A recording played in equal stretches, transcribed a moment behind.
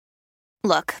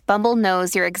Look, Bumble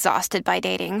knows you're exhausted by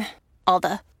dating. All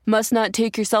the must not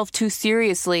take yourself too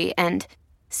seriously and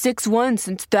 6'1"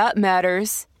 since that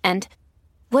matters. And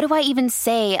what do I even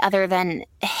say other than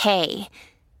hey?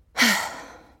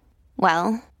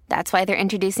 Well, that's why they're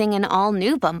introducing an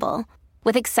all-new Bumble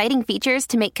with exciting features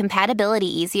to make compatibility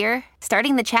easier,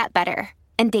 starting the chat better,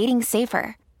 and dating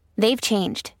safer. They've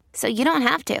changed, so you don't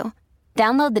have to.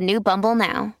 Download the new Bumble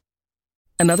now.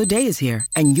 Another day is here,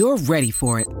 and you're ready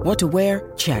for it. What to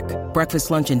wear? Check.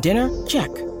 Breakfast, lunch, and dinner? Check.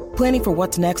 Planning for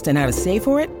what's next and how to save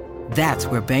for it? That's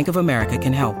where Bank of America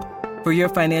can help. For your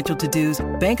financial to-dos,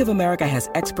 Bank of America has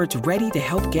experts ready to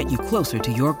help get you closer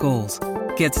to your goals.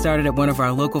 Get started at one of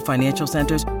our local financial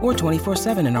centers or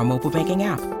 24/7 in our mobile banking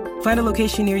app. Find a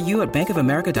location near you at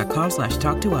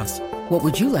bankofamerica.com/talktous. What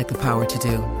would you like the power to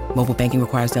do? Mobile banking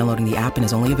requires downloading the app and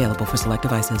is only available for select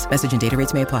devices. Message and data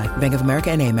rates may apply. Bank of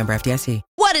America N.A., member FDIC.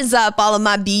 What is up, all of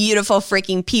my beautiful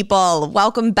freaking people?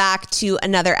 Welcome back to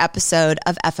another episode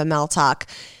of FML Talk.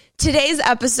 Today's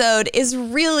episode is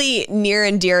really near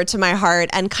and dear to my heart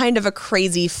and kind of a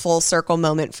crazy full circle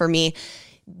moment for me.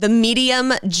 The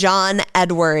medium John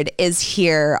Edward is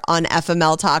here on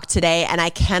FML Talk today, and I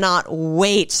cannot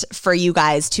wait for you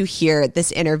guys to hear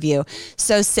this interview.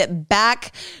 So sit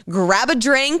back, grab a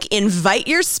drink, invite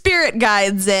your spirit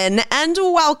guides in, and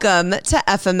welcome to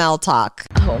FML Talk.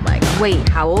 Oh my God. Wait,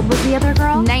 how old was the other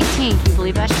girl? 19. Can you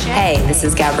believe that shit? Hey, this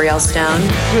is Gabrielle Stone.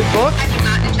 Good book? I did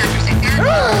not in chapter 6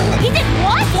 yet. He did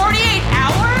what? 48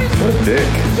 hours? What a dick.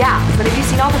 Yeah, but have you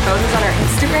seen all the photos on her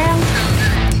Instagram?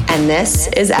 And this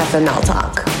is FML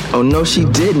Talk. Oh, no, she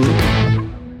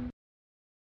didn't.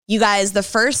 You guys, the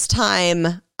first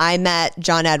time I met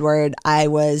John Edward, I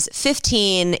was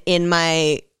 15 in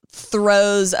my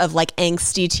throes of like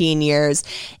angsty teen years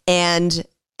and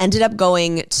ended up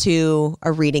going to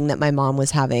a reading that my mom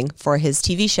was having for his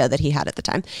TV show that he had at the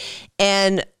time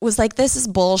and was like, this is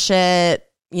bullshit.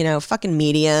 You know, fucking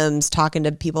mediums, talking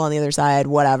to people on the other side,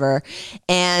 whatever.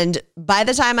 And by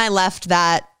the time I left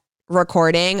that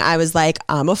recording, I was like,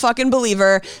 I'm a fucking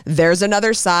believer. There's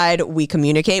another side. We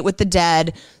communicate with the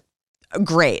dead.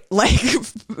 Great. Like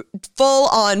full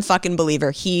on fucking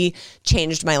believer. He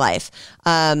changed my life.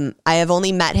 I have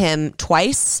only met him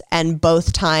twice, and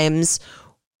both times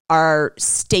are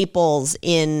staples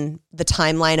in the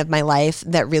timeline of my life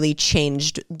that really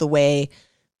changed the way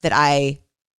that I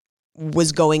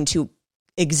was going to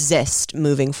exist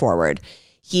moving forward.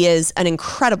 He is an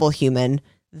incredible human.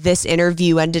 This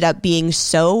interview ended up being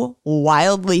so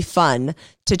wildly fun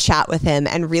to chat with him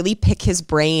and really pick his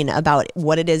brain about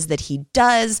what it is that he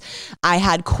does. I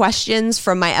had questions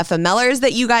from my FMLers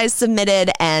that you guys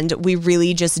submitted, and we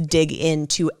really just dig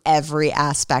into every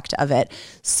aspect of it.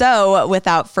 So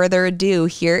without further ado,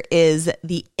 here is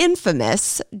the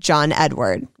infamous John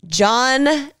Edward.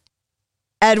 John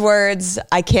Edwards,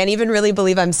 I can't even really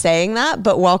believe I'm saying that,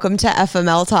 but welcome to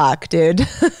FML Talk, dude.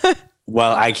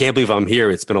 Well, I can't believe I'm here.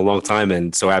 It's been a long time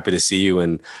and so happy to see you.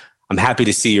 And I'm happy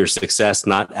to see your success,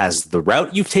 not as the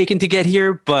route you've taken to get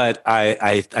here, but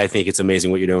I think it's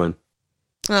amazing what you're doing.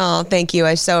 Oh, thank you.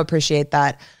 I so appreciate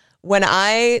that. When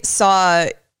I saw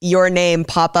your name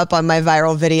pop up on my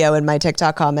viral video in my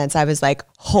TikTok comments, I was like,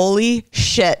 holy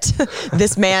shit,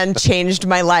 this man changed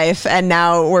my life. And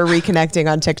now we're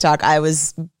reconnecting on TikTok. I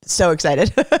was so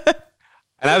excited.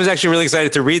 And I was actually really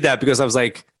excited to read that because I was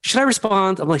like, should I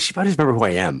respond? I'm like, she probably doesn't remember who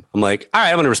I am. I'm like, all right,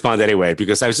 I'm going to respond anyway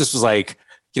because I was like,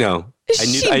 you know,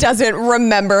 she doesn't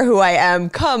remember who I am.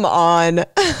 Come on. No,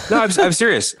 I'm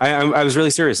serious. I was really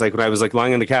serious. Like when I was like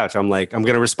lying on the couch, I'm like, I'm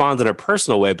going to respond in a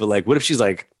personal way. But like, what if she's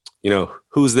like, you know,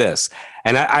 who's this?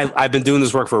 And I've been doing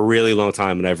this work for a really long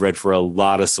time and I've read for a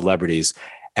lot of celebrities.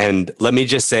 And let me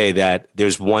just say that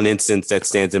there's one instance that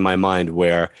stands in my mind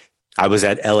where I was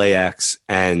at LAX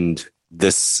and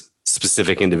this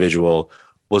specific individual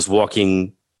was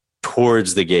walking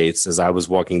towards the gates as I was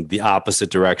walking the opposite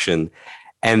direction.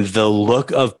 And the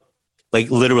look of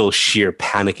like literal sheer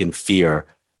panic and fear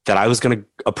that I was going to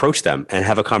approach them and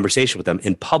have a conversation with them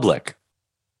in public.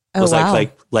 Oh, was wow.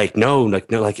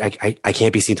 I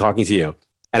can't be seen talking to you.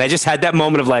 And I just had that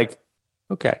moment of like,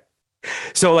 okay.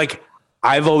 So like,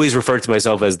 I've always referred to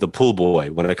myself as the pool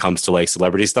boy when it comes to like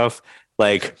celebrity stuff.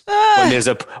 Like when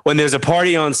there's a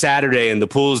party on Saturday and the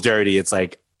pool's dirty, it's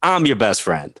like, I'm your best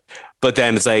friend. But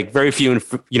then it's like very few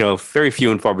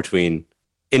and far between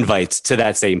invites to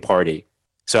that same party.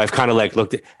 So I've kind of like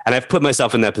looked at, and I've put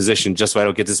myself in that position just so I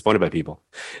don't get disappointed by people.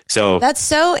 So that's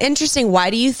so interesting.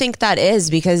 Why do you think that is?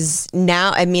 Because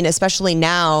now, I mean, especially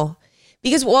now,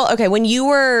 because, well, okay, when you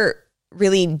were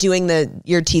really doing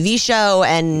your TV show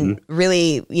and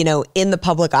really, you know, in the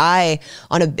public eye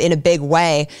in a big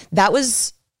way, that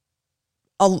was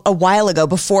a while ago,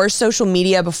 before social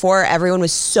media, before everyone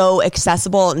was so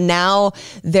accessible. Now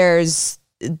there's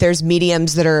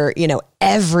mediums that are,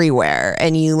 everywhere,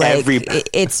 and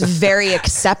it's very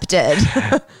accepted.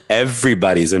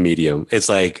 Everybody's a medium. It's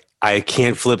like, I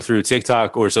can't flip through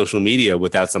TikTok or social media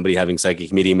without somebody having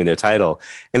psychic medium in their title.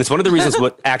 And it's one of the reasons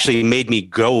what actually made me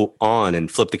go on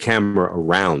and flip the camera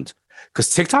around,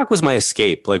 because TikTok was my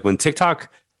escape. Like when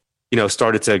TikTok,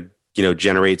 started to,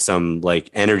 generate some like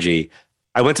energy,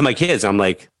 I went to my kids. I'm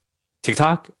like,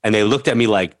 TikTok? And they looked at me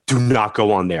like, do not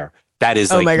go on there. That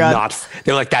is not,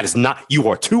 they're like, that is not, you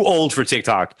are too old for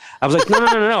TikTok. I was like,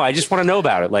 no. I just want to know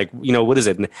about it. Like, what is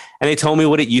it? And they told me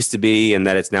what it used to be and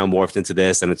that it's now morphed into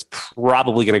this and it's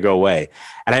probably going to go away.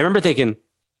 And I remember thinking,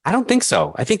 I don't think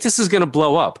so. I think this is going to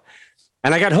blow up.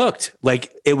 And I got hooked.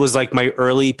 Like, it was like my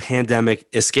early pandemic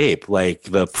escape, like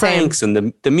the pranks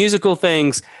and the musical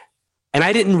things. And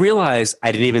I didn't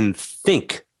even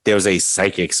think there was a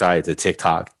psychic side to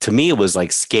TikTok. To me, it was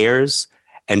like scares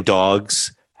and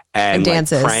dogs and like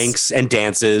pranks and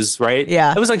dances, right?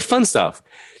 Yeah. It was like fun stuff.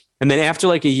 And then after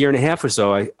like a year and a half or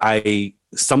so, I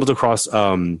stumbled across,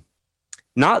 it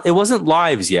wasn't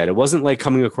lives yet. It wasn't like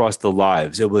coming across the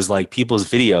lives. It was like people's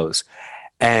videos,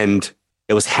 and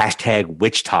it was hashtag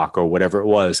witch talk or whatever it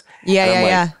was.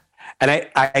 Yeah. And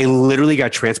I literally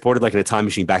got transported like in a time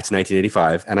machine back to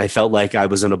 1985. And I felt like I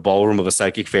was in a ballroom of a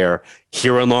psychic fair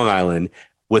here on Long Island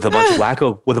with a bunch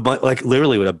of with a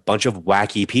bunch of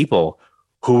wacky people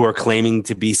who were claiming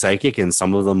to be psychic, and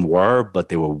some of them were, but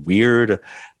they were weird.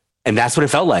 And that's what it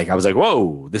felt like. I was like,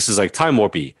 whoa, this is like time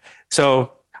warpy.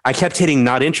 So I kept hitting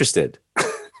not interested.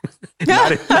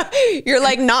 You're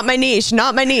like, not my niche.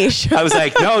 I was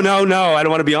like, no, I don't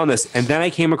want to be on this. And then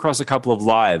I came across a couple of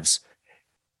lives.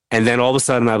 And then all of a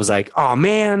sudden I was like, oh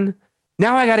man,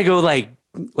 now I got to go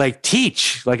like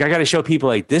teach. Like I got to show people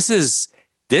like, this is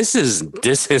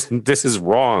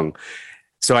wrong.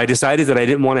 So I decided that I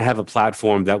didn't want to have a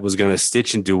platform that was going to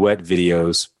stitch and duet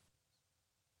videos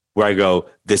where I go,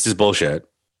 this is bullshit.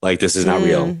 Like, this is not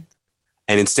real.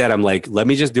 And instead I'm like, let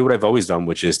me just do what I've always done,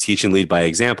 which is teach and lead by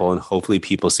example. And hopefully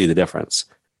people see the difference.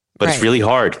 But It's really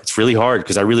hard. It's really hard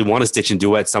because I really want to stitch and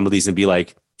duet some of these and be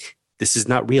like, this is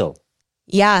not real.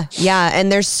 Yeah. And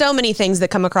there's so many things that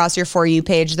come across your For You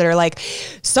page that are like,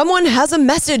 someone has a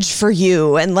message for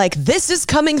you and like, this is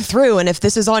coming through. And if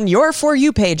this is on your For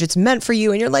You page, it's meant for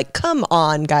you. And you're like, come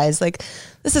on, guys, like,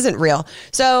 this isn't real.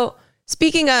 So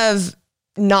speaking of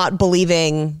not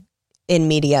believing in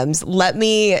mediums, let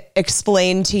me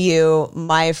explain to you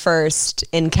my first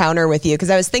encounter with you. Because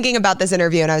I was thinking about this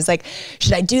interview and I was like,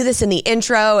 should I do this in the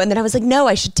intro? And then I was like, no,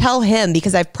 I should tell him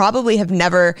because I probably have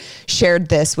never shared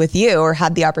this with you or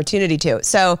had the opportunity to.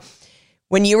 So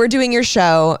when you were doing your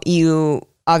show, you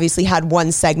obviously had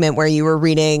one segment where you were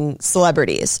reading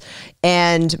celebrities,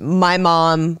 and my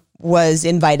mom was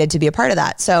invited to be a part of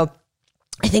that. So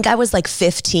I think I was like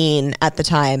 15 at the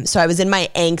time. So I was in my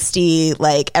angsty,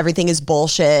 like everything is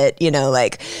bullshit,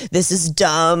 like this is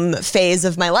dumb phase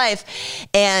of my life.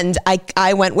 And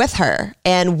I went with her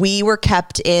and we were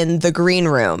kept in the green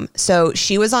room. So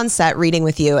she was on set reading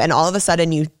with you, and all of a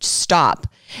sudden you stop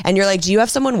and you're like, do you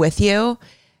have someone with you?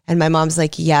 And my mom's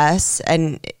like, yes.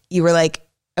 And you were like,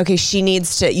 okay, she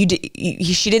needs to,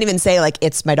 she didn't even say like,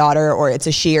 it's my daughter or it's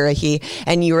a she or a he.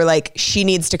 And you were like, she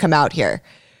needs to come out here.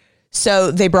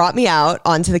 So they brought me out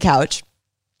onto the couch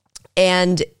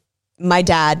and my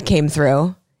dad came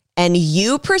through, and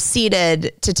you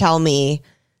proceeded to tell me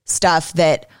stuff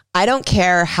that I don't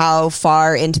care how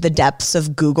far into the depths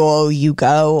of Google you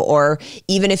go, or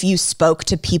even if you spoke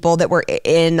to people that were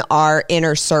in our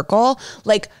inner circle,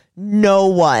 like no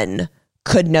one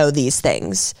could know these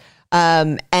things.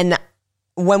 And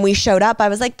when we showed up, I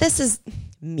was like, this is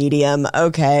medium.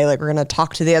 Okay. Like, we're going to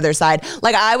talk to the other side.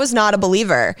 Like, I was not a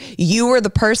believer. You were the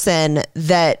person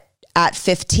that at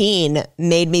 15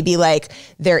 made me be like,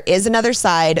 there is another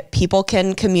side. People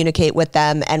can communicate with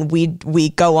them, and we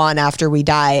go on after we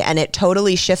die. And it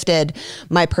totally shifted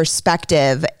my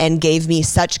perspective and gave me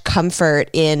such comfort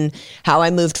in how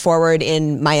I moved forward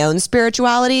in my own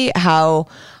spirituality, how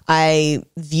I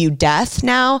view death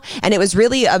now. And it was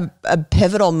really a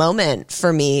pivotal moment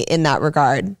for me in that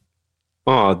regard.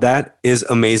 Oh, that is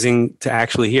amazing to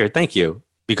actually hear. Thank you.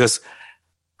 Because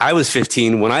I was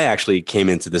 15 when I actually came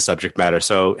into the subject matter.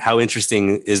 So how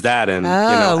interesting is that? And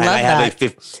and I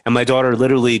have and my daughter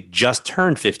literally just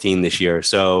turned 15 this year.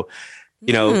 So,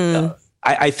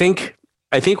 I think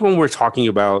when we're talking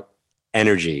about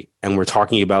energy and we're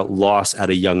talking about loss at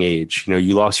a young age,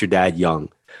 you lost your dad young,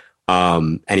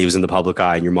 and he was in the public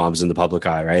eye, and your mom's in the public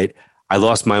eye, right? I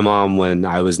lost my mom when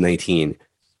I was 19.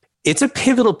 it's a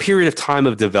pivotal period of time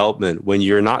of development when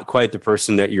you're not quite the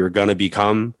person that you're going to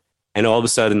become. And all of a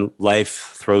sudden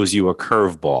life throws you a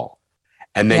curveball.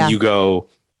 And then you go,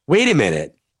 wait a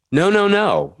minute.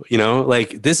 No.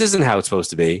 Like this isn't how it's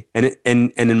supposed to be. And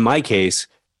in my case,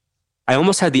 I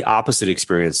almost had the opposite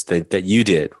experience that you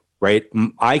did, right?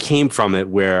 I came from it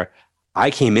where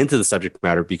I came into the subject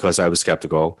matter because I was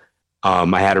skeptical.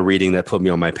 I had a reading that put me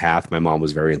on my path. My mom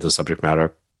was very into the subject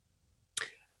matter.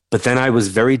 But then I was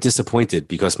very disappointed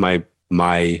because my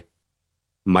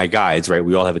guides, right?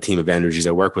 We all have a team of energies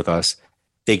that work with us.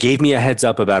 They gave me a heads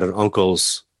up about an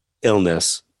uncle's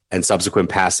illness and subsequent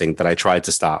passing that I tried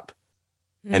to stop.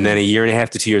 And then a year and a half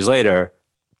to 2 years later,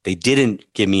 they didn't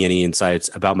give me any insights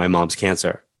about my mom's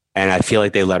cancer. And I feel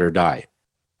like they let her die.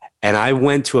 And I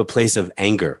went to a place of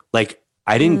anger. Like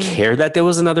I didn't care that there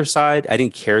was another side. I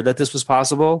didn't care that this was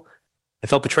possible. I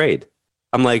felt betrayed.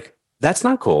 I'm like, that's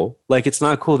not cool. Like, it's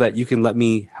not cool that you can let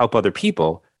me help other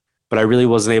people, but I really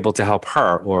wasn't able to help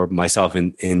her or myself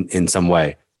in some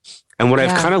way. And what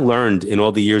I've kind of learned in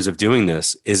all the years of doing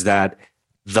this is that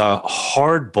the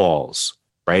hard balls,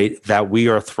 right, that we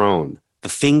are thrown, the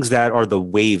things that are the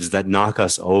waves that knock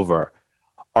us over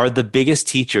are the biggest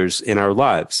teachers in our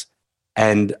lives.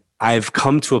 And I've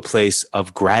come to a place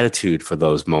of gratitude for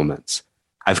those moments.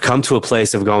 I've come to a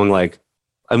place of going like,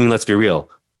 I mean, let's be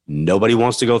real. Nobody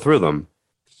wants to go through them.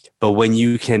 But when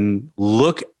you can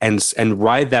look and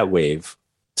ride that wave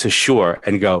to shore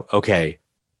and go, okay,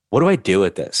 what do I do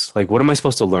with this? Like, what am I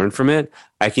supposed to learn from it?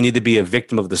 I can either be a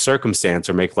victim of the circumstance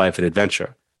or make life an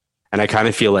adventure. And I kind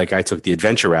of feel like I took the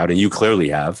adventure route, and you clearly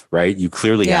have, right? You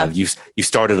clearly have. You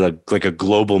started a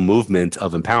global movement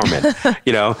of empowerment,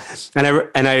 you know?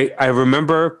 And I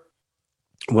remember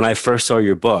when I first saw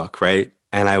your book, right?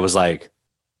 And I was like,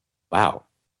 wow.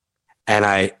 And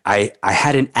I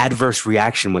had an adverse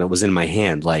reaction when it was in my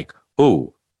hand, like,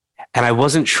 ooh. And I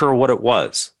wasn't sure what it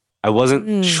was. I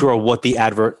wasn't sure what the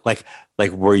like,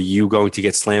 were you going to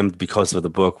get slammed because of the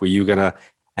book? Were you gonna?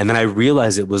 And then I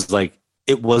realized it was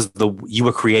you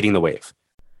were creating the wave.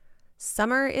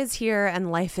 Summer is here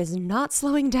and life is not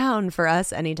slowing down for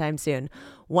us anytime soon.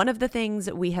 One of the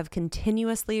things we have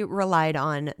continuously relied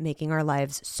on making our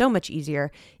lives so much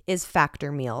easier is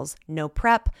Factor meals. No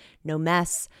prep, no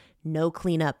mess, no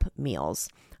cleanup meals.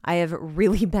 I have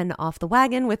really been off the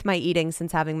wagon with my eating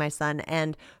since having my son,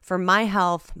 and for my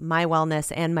health, my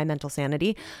wellness, and my mental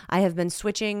sanity, I have been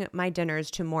switching my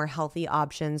dinners to more healthy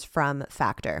options from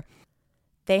Factor.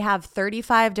 They have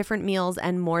 35 different meals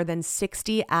and more than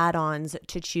 60 add-ons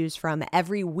to choose from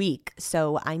every week,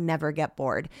 so I never get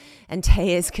bored. And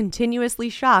Tay is continuously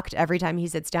shocked every time he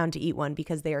sits down to eat one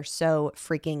because they are so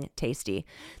freaking tasty.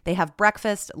 They have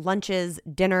breakfast, lunches,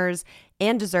 dinners,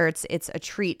 and desserts. It's a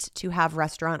treat to have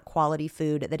restaurant quality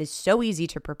food that is so easy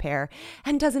to prepare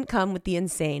and doesn't come with the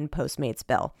insane Postmates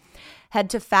bill. Head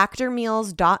to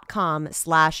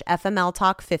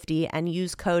factormeals.com/FMLTalk50 and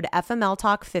use code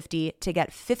FMLTalk50 to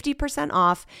get 50%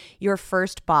 off your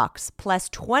first box plus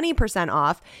 20%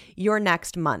 off your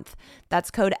next month. That's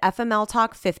code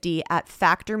FMLTalk50 at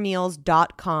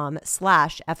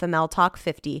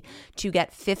factormeals.com/FMLTalk50 to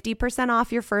get 50%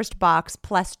 off your first box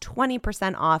plus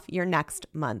 20% off your next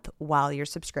month while your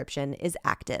subscription is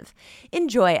active.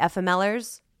 Enjoy,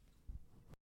 FMLers.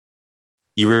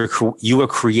 You were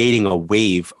creating a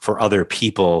wave for other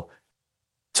people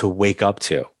to wake up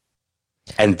to.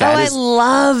 And I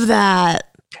love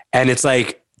that. And it's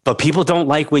like, but people don't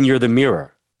like when you're the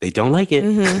mirror. They don't like it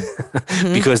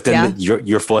because then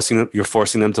you're forcing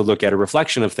them to look at a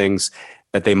reflection of things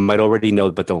that they might already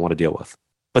know but don't want to deal with.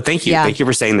 But thank you. Thank you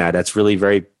for saying that. That's really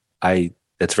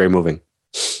that's very moving.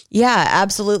 Yeah,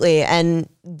 absolutely. And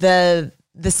the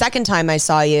second time I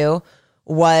saw you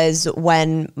was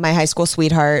when my high school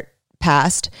sweetheart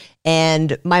passed,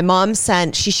 and my mom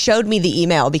she showed me the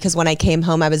email because when I came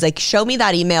home, I was like, show me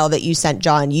that email that you sent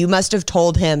John. You must have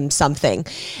told him something.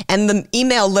 And the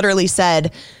email literally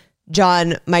said,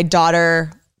 John, my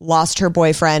daughter lost her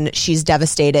boyfriend. She's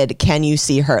devastated. Can you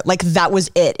see her? Like, that was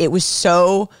it. It was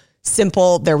so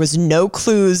simple. There was no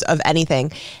clues of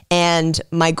anything. And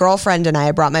my girlfriend and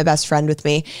I brought my best friend with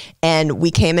me, and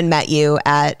we came and met you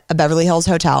at a Beverly Hills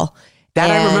hotel.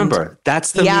 I remember.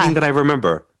 That's the meeting that I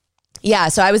remember. Yeah.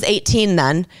 So I was 18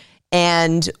 then,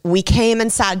 and we came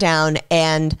and sat down,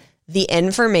 and the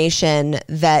information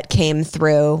that came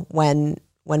through when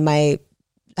my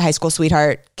high school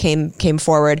sweetheart came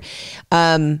forward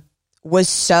was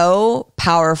so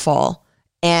powerful.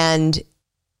 And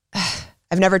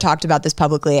I've never talked about this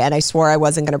publicly, and I swore I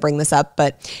wasn't going to bring this up,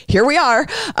 but here we are.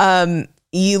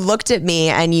 You looked at me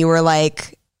and you were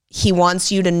like, he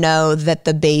wants you to know that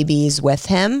the baby's with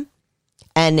him.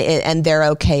 and they're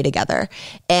okay together.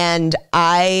 And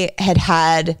I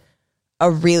had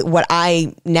what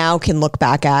I now can look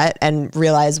back at and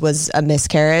realize was a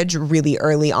miscarriage really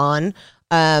early on,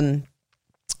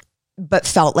 but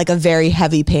felt like a very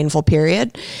heavy, painful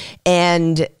period.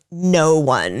 And no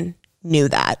one knew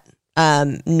that.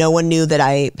 No one knew that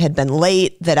I had been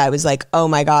late, that I was like, oh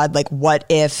my God, like what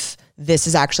if this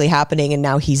is actually happening and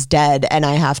now he's dead and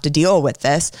I have to deal with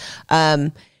this.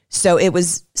 So it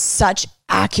was such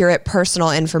accurate personal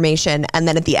information. And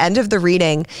then at the end of the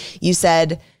reading, you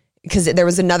said, because there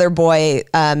was another boy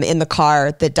in the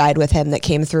car that died with him that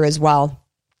came through as well.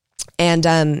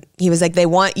 And he was like, they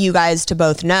want you guys to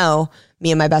both know,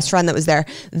 me and my best friend that was there,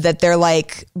 that they're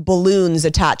like balloons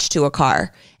attached to a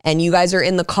car. And you guys are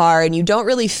in the car and you don't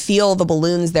really feel the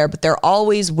balloons there, but they're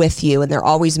always with you and they're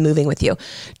always moving with you.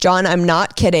 John, I'm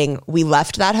not kidding. We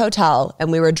left that hotel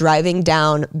and we were driving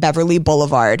down Beverly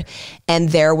Boulevard and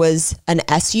there was an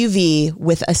SUV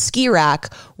with a ski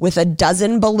rack with a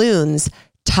dozen balloons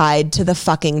tied to the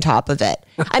fucking top of it.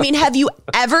 I mean, have you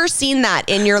ever seen that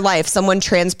in your life? Someone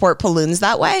transport balloons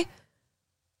that way?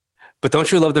 But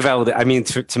don't you love the validation? I mean,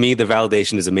 to me, the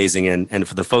validation is amazing. And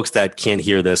for the folks that can't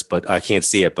hear this, but I can't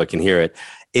see it, but can hear it,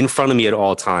 in front of me at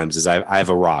all times is I have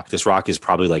a rock. This rock is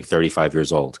probably like 35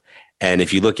 years old. And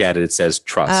if you look at it, it says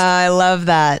trust. I love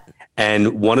that.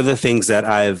 And one of the things that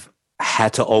I've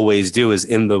had to always do is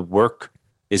in the work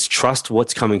is trust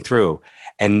what's coming through.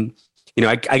 And, you know,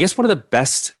 I guess one of the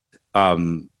best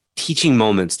teaching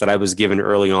moments that I was given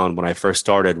early on when I first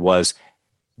started was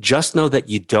just know that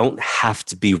you don't have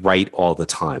to be right all the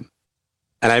time.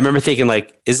 And I remember thinking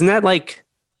like, isn't that like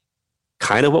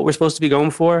kind of what we're supposed to be going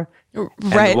for? And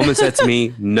right. The woman said to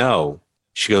me, no.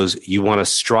 She goes, you want to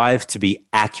strive to be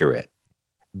accurate.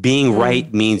 Being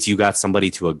right means you got somebody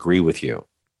to agree with you.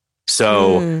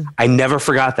 So I never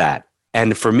forgot that.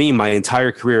 And for me, my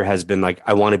entire career has been like,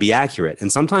 I want to be accurate.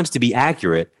 And sometimes to be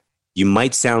accurate, you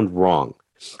might sound wrong.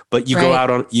 But you go out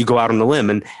on a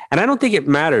limb, and I don't think it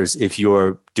matters if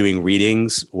you're doing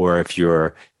readings or if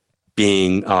you're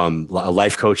being a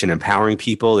life coach and empowering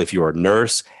people. If you're a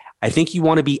nurse, I think you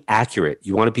want to be accurate.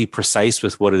 You want to be precise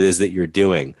with what it is that you're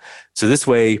doing. So this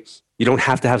way, you don't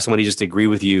have to have somebody just agree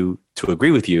with you to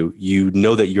agree with you. You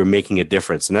know that you're making a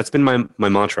difference, and that's been my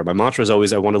mantra. My mantra is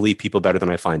always, I want to leave people better than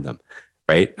I find them.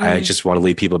 Right? I just want to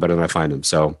leave people better than I find them.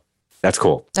 So. That's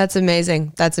cool. That's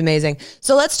amazing. That's amazing.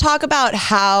 So let's talk about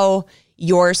how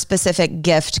your specific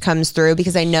gift comes through,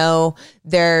 because I know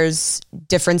there's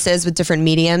differences with different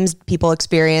mediums. People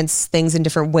experience things in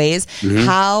different ways. Mm-hmm.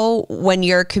 How, when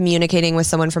you're communicating with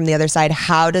someone from the other side,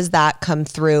 how does that come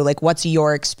through? Like, what's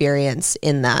your experience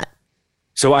in that?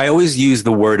 So I always use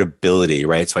the word ability,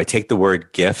 right? So I take the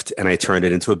word gift and I turn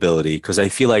it into ability, because I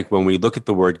feel like when we look at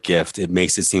the word gift, it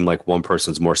makes it seem like one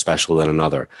person's more special than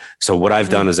another. So what I've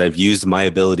done is I've used my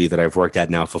ability that I've worked at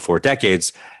now for 4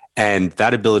 decades, and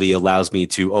that ability allows me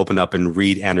to open up and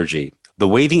read energy. The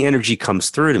way the energy comes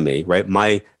through to me, right?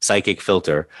 My psychic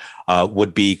filter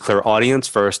would be clairaudience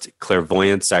first,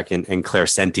 clairvoyance second, and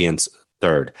clairsentience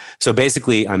third. So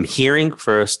basically I'm hearing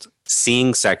first,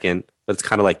 seeing second, but it's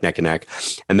kind of like neck and neck.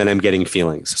 And then I'm getting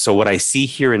feelings. So what I see,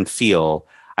 hear, and feel,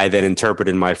 I then interpret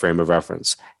in my frame of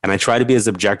reference. And I try to be as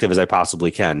objective as I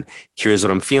possibly can. Here's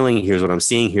what I'm feeling. Here's what I'm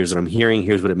seeing. Here's what I'm hearing.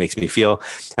 Here's what it makes me feel.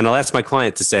 And I'll ask my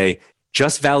client to say,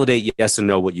 just validate yes and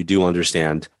no what you do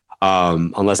understand.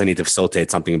 Unless I need to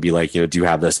facilitate something and be like, do you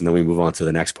have this? And then we move on to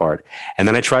the next part. And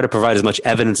then I try to provide as much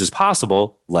evidence as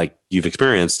possible, like you've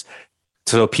experienced,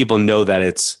 so people know that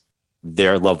it's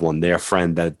their loved one, their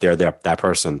friend, that they're that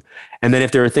person. And then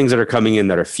if there are things that are coming in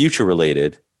that are future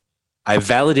related, I've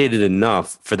validated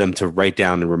enough for them to write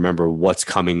down and remember what's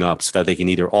coming up so that they can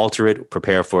either alter it,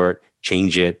 prepare for it,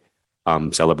 change it,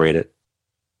 celebrate it.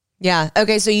 Yeah.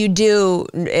 Okay. So you do,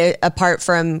 apart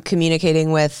from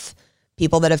communicating with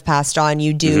people that have passed on,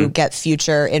 you do get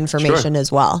future information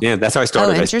as well. Yeah. That's how I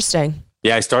started. Oh, interesting.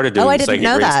 I started doing I didn't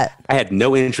know that. I had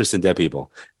no interest in dead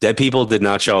people. Dead people did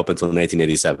not show up until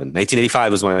 1987.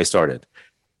 1985 was when I started.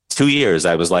 2 years,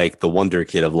 I was like the wonder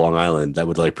kid of Long Island that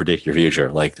would like predict your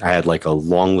future. Like I had like a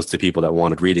long list of people that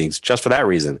wanted readings just for that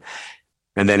reason.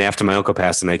 And then after my uncle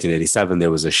passed in 1987,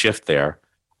 there was a shift there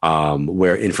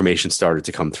where information started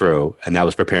to come through. And that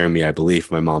was preparing me, I believe,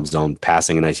 for my mom's own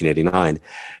passing in 1989.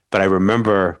 But I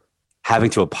remember having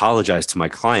to apologize to my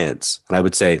clients. And I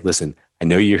would say, listen, I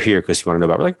know you're here because you want to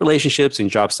know about like relationships and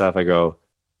job stuff. I go,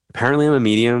 apparently I'm a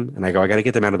medium. And I go, I got to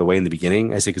get them out of the way in the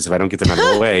beginning. I say, because if I don't get them out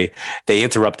of the way, they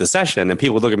interrupt the session. And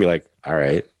people would look at me like, all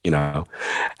right,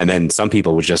 And then some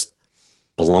people were just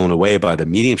blown away by the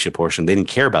mediumship portion. They didn't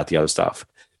care about the other stuff.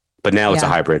 But now it's a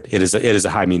Yeah. hybrid. It is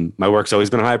I mean, my work's always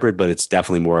been a hybrid, but it's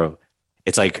definitely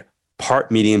it's like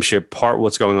part mediumship, part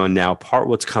what's going on now, part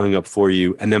what's coming up for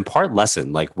you, and then part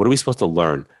lesson. Like, what are we supposed to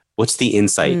learn? What's the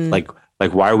insight? Like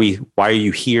why are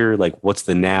you here? Like, what's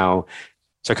the now?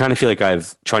 So I kind of feel like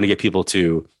I've trying to get people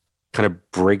to kind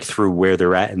of break through where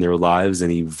they're at in their lives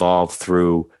and evolve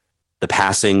through the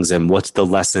passings and what's the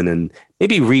lesson, and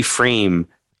maybe reframe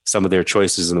some of their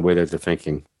choices in the way that they're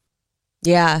thinking.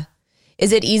 Yeah.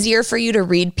 Is it easier for you to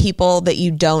read people that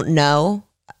you don't know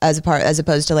as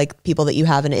opposed to like people that you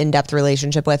have an in-depth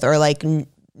relationship with, or like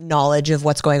knowledge of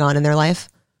what's going on in their life?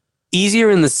 Easier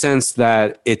in the sense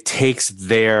that it takes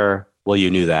their, well,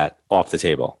 you knew that, off the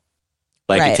table.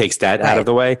 Like it takes that out of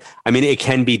the way. I mean, it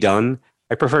can be done.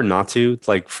 I prefer not to.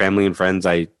 Like family and friends,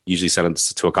 I usually send them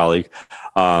to a colleague.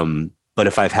 But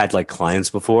if I've had like clients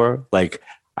before, like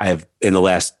I have in the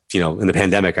last, in the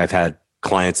pandemic, I've had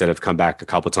clients that have come back a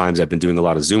couple of times. I've been doing a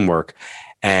lot of Zoom work,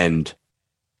 and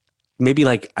maybe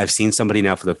like I've seen somebody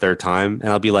now for the third time, and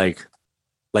I'll be like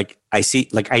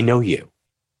I know you,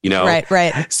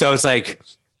 Right. So it's like,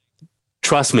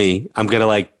 trust me, I'm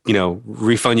going to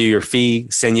refund you your fee,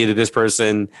 send you to this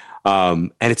person.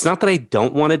 And it's not that I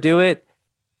don't want to do it.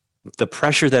 The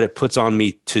pressure that it puts on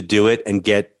me to do it and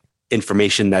get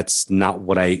information that's not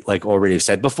what I already have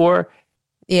said before.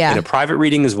 Yeah. And a private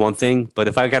reading is one thing, but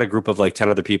if I got a group of 10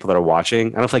 other people that are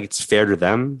watching, I don't feel like it's fair to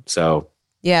them. So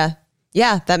yeah,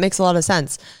 that makes a lot of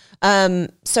sense.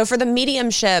 So for the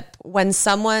mediumship, when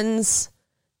someone's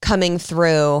coming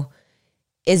through,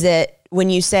 is it when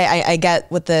you say, I get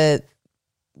what the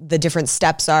different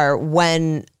steps are,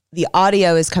 when the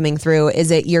audio is coming through,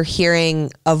 is it you're hearing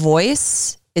a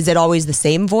voice? Is it always the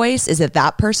same voice? Is it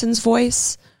that person's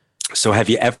voice? So have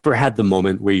you ever had the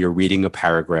moment where you're reading a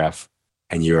paragraph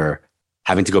and you're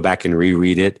having to go back and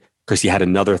reread it because you had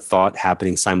another thought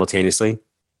happening simultaneously?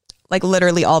 Like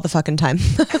literally all the fucking time.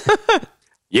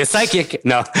 You're psychic.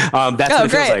 No, that's what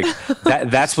it feels like.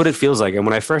 That's what it feels like. And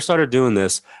when I first started doing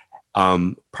this,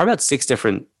 probably about 6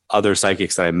 different other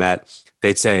psychics that I met,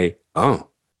 they'd say, "Oh,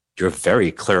 you're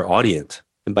very clairaudient."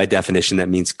 And by definition, that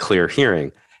means clear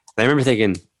hearing. And I remember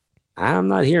thinking, I'm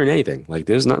not hearing anything. Like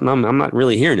there's nothing, I'm not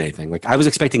really hearing anything. Like I was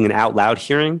expecting an out loud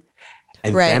hearing.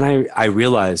 And then I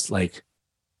realized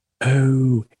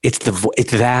oh, it's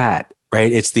that,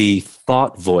 right? It's the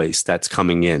thought voice that's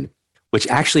coming in, which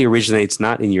actually originates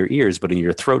not in your ears, but in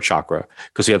your throat chakra.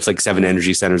 Because you have 7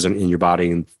 energy centers in your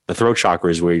body, and the throat chakra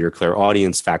is where your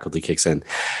clairaudience faculty kicks in.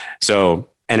 So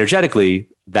energetically,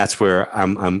 that's where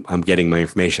I'm getting my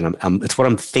information. It's what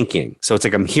I'm thinking. So it's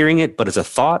like I'm hearing it, but it's a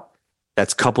thought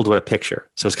that's coupled with a picture.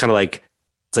 So it's kind of like,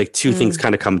 it's like 2 things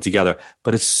kind of coming together,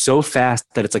 but it's so fast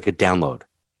that it's like a download.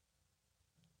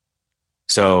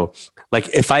 So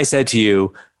if I said to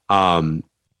you,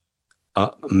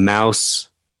 mouse,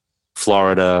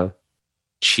 Florida,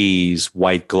 cheese,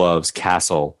 white gloves,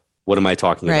 castle, what am I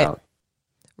talking about?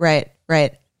 Right.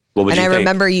 What would you think? I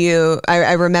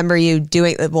remember you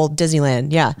doing,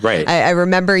 Disneyland. Yeah. Right. I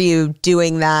remember you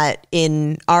doing that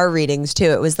in our readings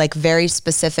too. It was very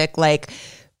specific,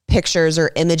 pictures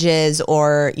or images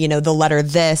or, the letter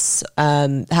this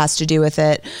has to do with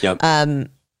it. Yep.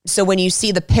 So when you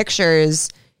see the pictures,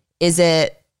 is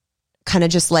it kind of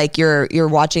just like you're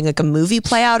watching a movie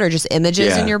play out, or just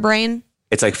images in your brain?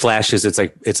 It's like flashes. It's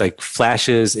like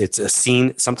flashes. It's a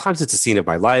scene. Sometimes it's a scene of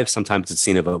my life. Sometimes it's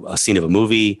a scene of a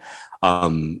movie,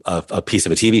 a piece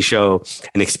of a TV show,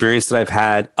 an experience that I've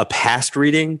had, a past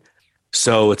reading.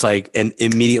 So it's like an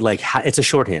immediate, it's a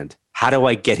shorthand. How do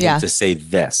I get him to say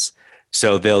this?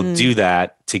 So they'll do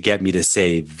that to get me to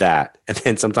say that. And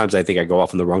then sometimes I think I go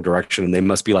off in the wrong direction, and they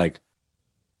must be like,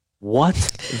 what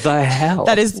the hell?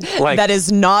 That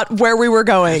is not where we were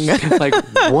going.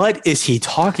 What is he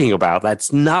talking about?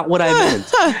 That's not what I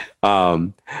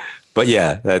meant. But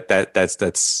yeah,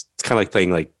 that's kind of like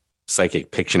playing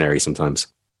psychic Pictionary sometimes.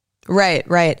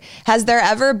 Right. Has there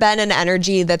ever been an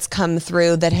energy that's come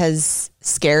through that has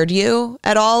scared you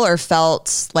at all, or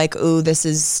felt like, ooh, this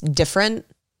is different?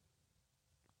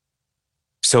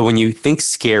 So when you think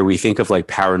scare, we think of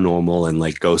paranormal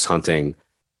and ghost hunting.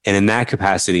 And in that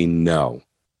capacity, no.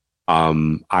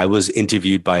 I was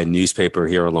interviewed by a newspaper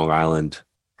here on Long Island,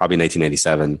 probably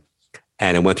 1997.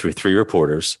 And it went through 3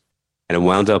 reporters. And it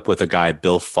wound up with a guy,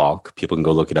 Bill Falk. People can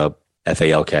go look it up,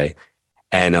 Falk.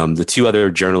 And the 2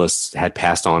 other journalists had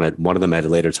passed on it. One of them had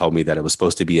later told me that it was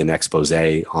supposed to be an expose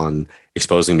on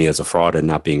exposing me as a fraud and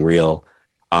not being real.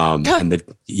 And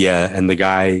the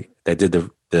guy that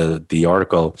did the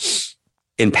article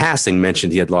in passing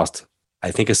mentioned he had lost,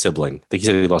 I think, a sibling. I think he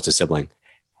said he lost a sibling.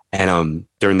 And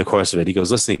during the course of it, he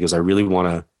goes, listen, I really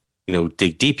want to,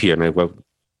 dig deep here. And I went,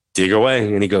 dig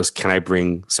away. And he goes, can I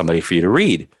bring somebody for you to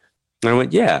read? And I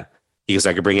went, yeah. He goes,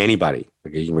 I could bring anybody.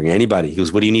 Okay, you can bring anybody. He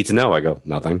goes, what do you need to know? I go,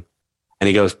 nothing. And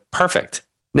he goes, perfect.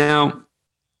 Now,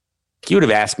 he would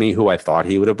have asked me who I thought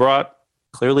he would have brought.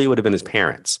 Clearly, it would have been his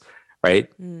parents,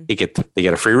 right? They get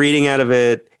a free reading out of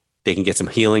it. They can get some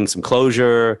healing, some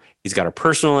closure. He's got a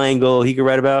personal angle he could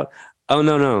write about. Oh,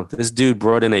 no. This dude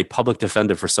brought in a public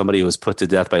defender for somebody who was put to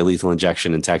death by lethal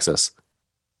injection in Texas.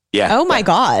 Yeah. Oh, my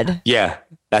God. Yeah,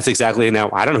 that's exactly. Now,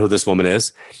 I don't know who this woman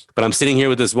is, but I'm sitting here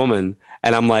with this woman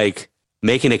and I'm like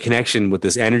making a connection with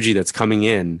this energy that's coming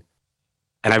in.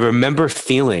 And I remember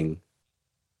feeling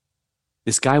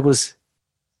this guy was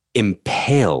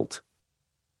impaled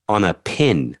on a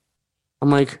pin.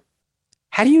 I'm like,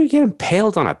 how do you get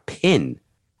impaled on a pin?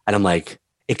 And I'm like,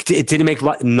 it didn't make,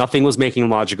 nothing was making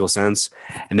logical sense.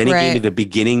 And then he gave me the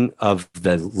beginning of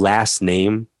the last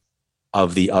name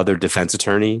of the other defense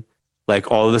attorney,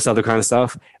 like all of this other kind of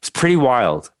stuff. It's pretty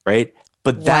wild, right?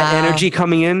 But that energy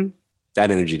coming in, that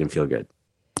energy didn't feel good.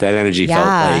 That energy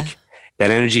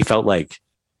felt like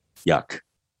yuck.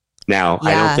 Now,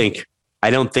 I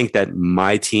don't think that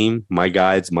my team, my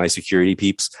guides, my security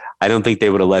peeps, I don't think they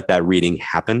would have let that reading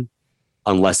happen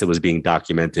unless it was being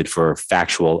documented for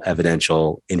factual,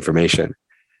 evidential information.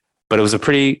 But it was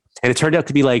and it turned out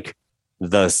to be like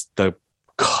the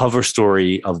cover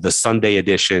story of the Sunday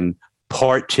edition,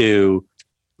 part 2.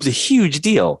 It was a huge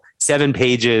deal, 7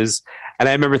 pages. And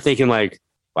I remember thinking like,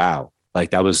 wow,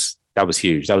 like that was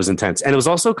huge. That was intense. And it was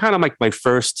also kind of like my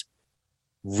first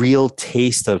real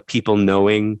taste of people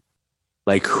knowing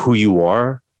like who you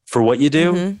are for what you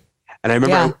do. And I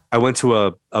remember I went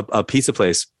to a pizza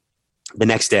place the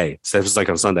next day. So it was like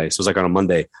on Sunday. So it was like on a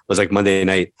Monday. It was like Monday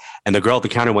night. And the girl at the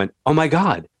counter went, oh my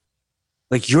God,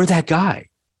 like you're that guy.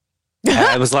 And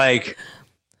I was like,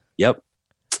 yep,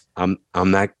 I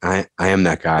am that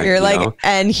guy. You're like, know?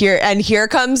 and here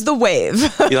comes the wave.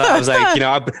 I was like,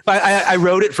 I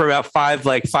wrote it for about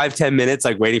 5-10 minutes,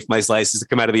 like waiting for my slices to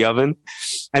come out of the oven.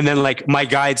 And then like my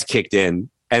guides kicked in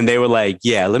and they were like,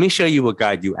 yeah, let me show you what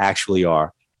guide you actually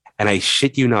are. And I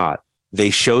shit you not,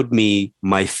 they showed me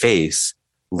my face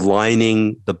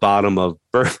lining the bottom of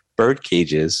bird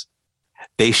cages.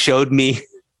 They showed me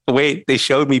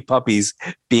puppies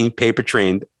being paper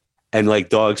trained and like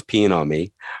dogs peeing on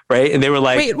me. Right. And they were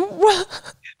like,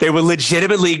 they were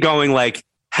legitimately going like,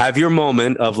 have your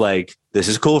moment of like, this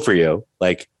is cool for you.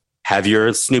 Like have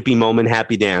your Snoopy moment,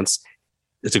 happy dance.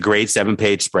 It's a great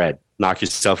 7-page spread. Knock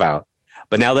yourself out.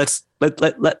 But now let's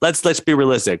be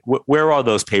realistic. Where are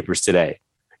those papers today?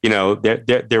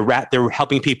 They're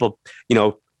helping people,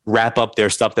 wrap up their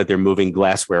stuff that they're moving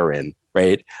glassware in,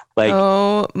 right? Like,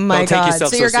 oh my God.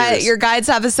 So your guides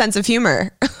have a sense of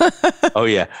humor. Oh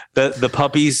yeah. The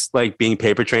puppies like being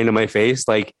paper trained in my face,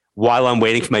 like while I'm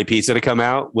waiting for my pizza to come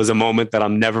out was a moment that I'll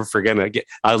never forget that.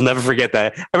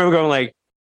 I remember going like,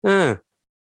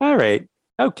 all right.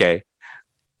 Okay.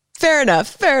 Fair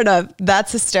enough.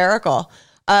 That's hysterical.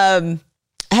 Have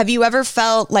you ever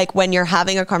felt like when you're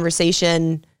having a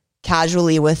conversation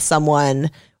casually with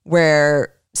someone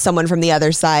where someone from the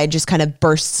other side just kind of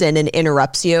bursts in and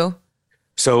interrupts you?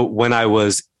 So when I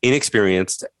was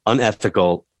inexperienced,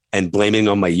 unethical, and blaming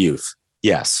on my youth,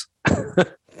 yes. I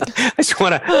just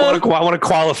want to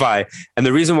qualify. And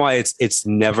the reason why it's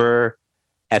never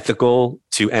ethical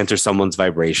to enter someone's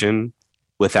vibration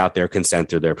without their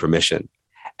consent or their permission.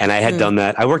 And I had done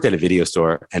that. I worked at a video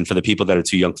store. And for the people that are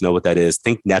too young to know what that is,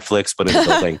 think Netflix, but in a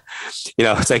building.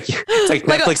 It's like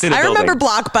Netflix in a building. I remember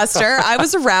Blockbuster. I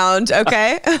was around.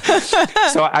 Okay.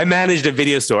 So I managed a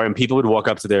video store and people would walk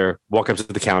up to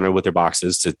the counter with their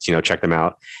boxes to, check them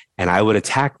out. And I would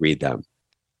attack read them.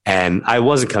 And I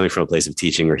wasn't coming from a place of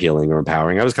teaching or healing or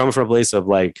empowering. I was coming from a place of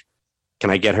like,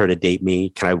 can I get her to date me?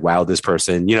 Can I wow this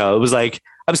person? It was like,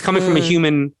 I was coming from a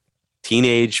human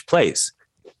teenage place.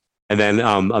 And then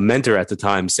a mentor at the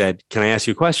time said, can I ask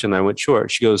you a question? I went, sure.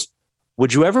 She goes,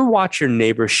 would you ever watch your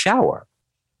neighbor shower?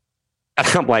 And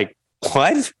I'm like,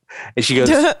 what? And she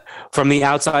goes, from the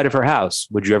outside of her house,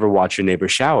 would you ever watch your neighbor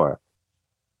shower?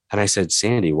 And I said,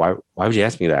 Sandy, why would you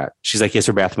ask me that? She's like, yes,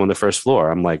 her bathroom on the first floor.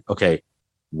 I'm like, okay,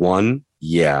 1,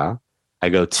 yeah. I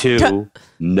go, 2,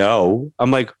 no.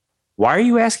 I'm like, why are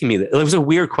you asking me that? It was a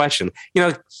weird question.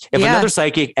 If another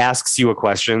psychic asks you a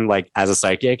question, like as a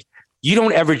psychic, you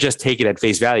don't ever just take it at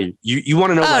face value. You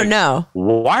want to know, no.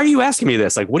 Why are you asking me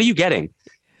this? Like, what are you getting?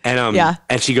 And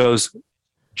and she goes,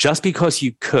 just because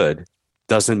you could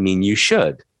doesn't mean you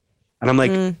should. And I'm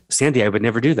like, Sandy, I would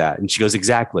never do that. And she goes,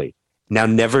 exactly. Now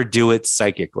never do it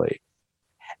psychically.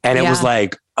 And it was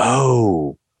like,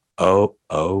 oh,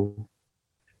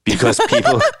 because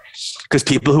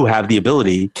people who have the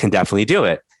ability can definitely do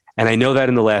it. And I know that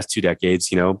in the last 2 decades,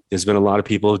 there's been a lot of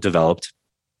people who've developed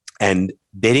and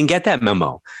they didn't get that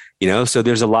memo, so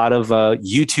there's a lot of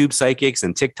YouTube psychics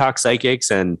and TikTok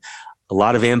psychics and a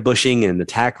lot of ambushing and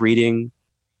attack reading.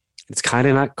 It's kind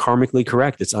of not karmically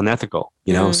correct. It's unethical,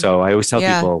 So I always tell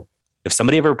people, if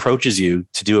somebody ever approaches you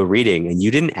to do a reading and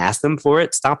you didn't ask them for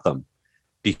it, stop them,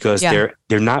 because they're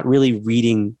not really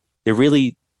reading.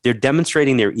 They're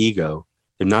demonstrating their ego.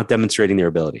 They're not demonstrating their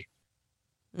ability.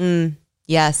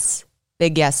 Yes.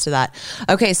 Big yes to that.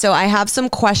 Okay. So I have some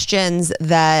questions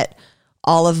that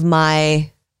all of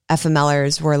my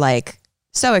FMLers were like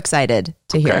so excited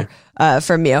to hear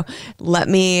from you. Let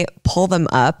me pull them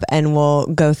up and we'll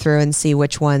go through and see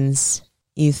which ones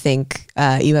you think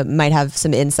you might have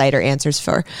some insight or answers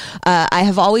for. I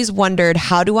have always wondered,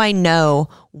 how do I know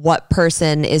what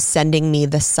person is sending me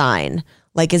the sign?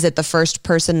 Like, is it the first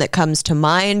person that comes to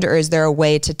mind, or is there a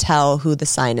way to tell who the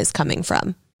sign is coming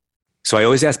from? So I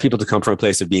always ask people to come from a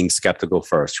place of being skeptical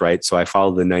first, right? So I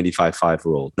follow the 95-5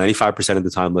 rule. 95% of the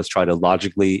time, let's try to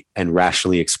logically and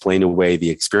rationally explain away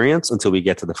the experience until we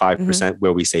get to the 5%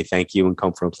 where we say thank you and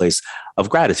come from a place of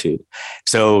gratitude.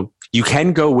 So you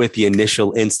can go with the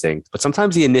initial instinct, but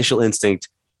sometimes the initial instinct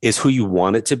is who you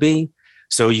want it to be.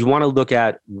 So you want to look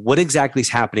at what exactly is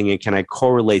happening and can I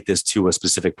correlate this to a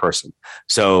specific person?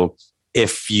 So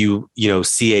if you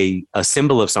see a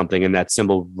symbol of something and that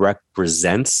symbol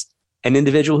represents an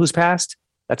individual who's passed,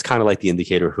 that's kind of like the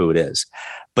indicator of who it is.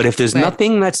 But if there's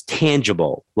nothing that's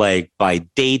tangible, like by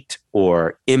date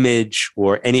or image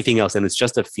or anything else, and it's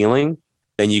just a feeling,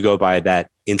 then you go by that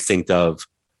instinct of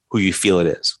who you feel it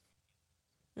is.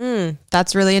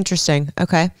 That's really interesting.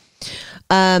 Okay.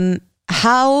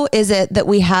 How is it that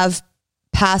we have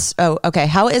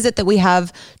how is it that we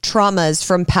have traumas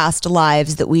from past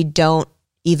lives that we don't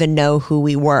even know who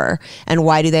we were, and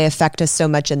why do they affect us so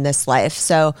much in this life?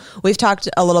 So we've talked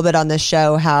a little bit on this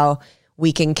show how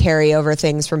we can carry over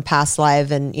things from past life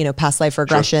and, past life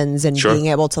regressions and being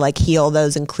able to like heal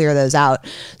those and clear those out.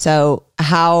 So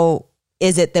how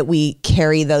is it that we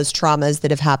carry those traumas that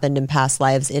have happened in past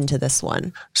lives into this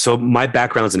one? So my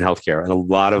background's in healthcare, and a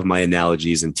lot of my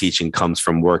analogies and teaching comes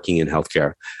from working in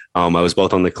healthcare. I was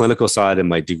both on the clinical side and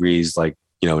my degrees in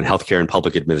healthcare and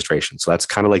public administration. So that's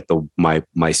kind of like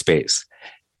my space.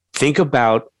 Think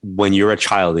about when you're a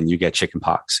child and you get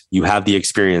chickenpox. You have the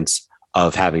experience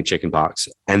of having chickenpox.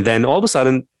 And then all of a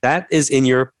sudden that is in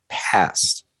your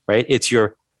past, right? It's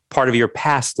your part of your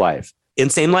past life, in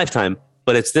same lifetime,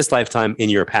 but it's this lifetime in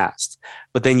your past.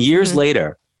 But then years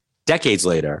later, decades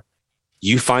later,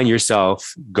 you find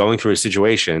yourself going through a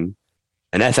situation,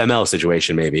 an FML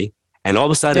situation maybe, and all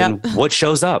of a sudden what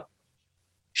shows up?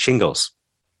 Shingles.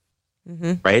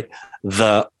 Right?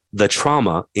 The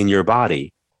trauma in your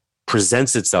body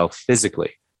presents itself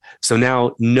physically. So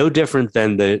now, no different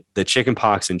than the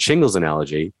chickenpox and shingles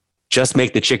analogy, just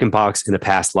make the chickenpox in a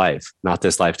past life, not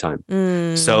this lifetime.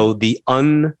 So the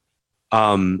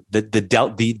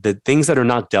things that are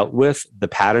not dealt with, the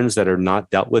patterns that are not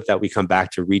dealt with that we come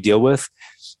back to re-deal with,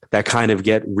 that kind of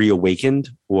get reawakened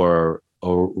or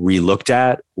re-looked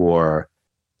at or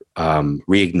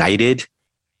reignited.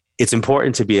 It's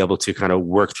important to be able to kind of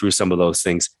work through some of those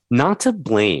things, not to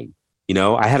blame.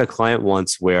 I had a client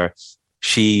once where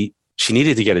she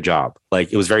needed to get a job.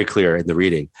 Like, it was very clear in the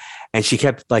reading, and she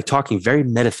kept like talking very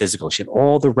metaphysical. She had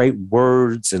all the right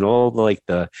words and all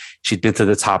she'd been to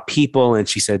the top people. And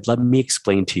she said, let me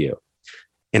explain to you.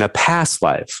 In a past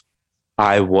life,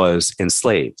 I was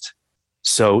enslaved.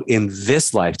 So in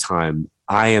this lifetime,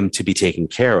 I am to be taken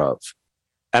care of.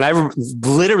 And I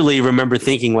literally remember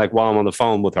thinking, like, while I'm on the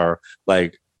phone with her,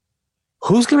 like,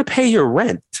 who's going to pay your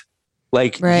rent?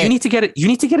 Like, you need to get it. You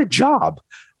need to get a job.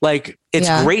 Like, it's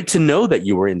great to know that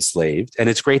you were enslaved, and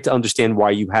it's great to understand why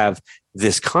you have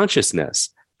this consciousness,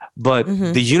 but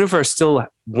the universe still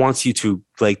wants you to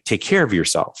like take care of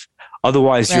yourself.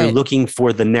 Otherwise you're looking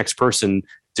for the next person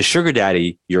to sugar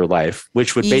daddy your life,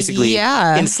 which would basically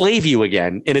enslave you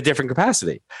again in a different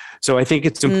capacity. So I think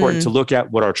it's important to look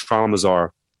at what our traumas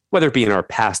are, whether it be in our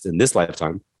past, in this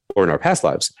lifetime, or in our past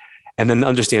lives, and then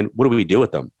understand, what do we do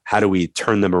with them? How do we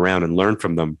turn them around and learn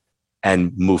from them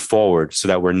and move forward so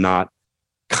that we're not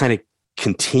kind of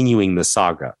continuing the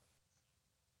saga?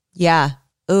 Yeah.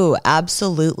 Ooh,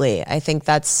 absolutely. I think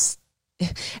that's,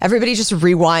 everybody just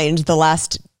rewind the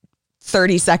last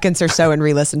 30 seconds or so and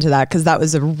re-listen to that, because that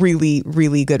was a really,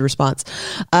 really good response.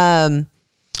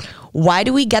 Why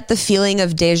do we get the feeling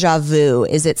of deja vu?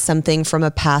 Is it something from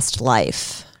a past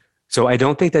life? So I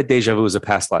don't think that deja vu is a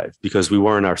past life, because we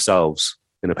weren't ourselves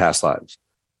in a past life,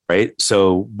 right?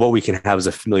 So what we can have is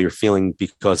a familiar feeling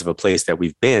because of a place that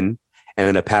we've been, and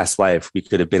in a past life, we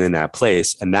could have been in that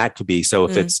place. And that could be, so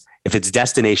if it's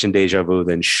destination deja vu,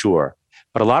 then sure.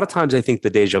 But a lot of times I think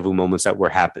the deja vu moments that were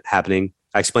happening,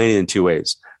 I explain it in two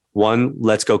ways. One,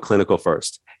 let's go clinical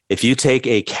first. If you take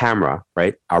a camera,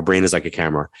 right? Our brain is like a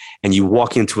camera, and you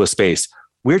walk into a space,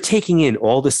 we're taking in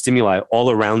all the stimuli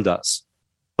all around us,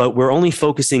 but we're only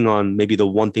focusing on maybe the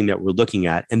one thing that we're looking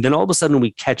at. And then all of a sudden we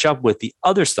catch up with the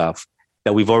other stuff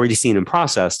that we've already seen and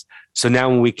processed. So now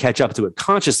when we catch up to it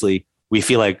consciously, we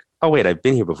feel like, oh, wait, I've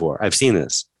been here before. I've seen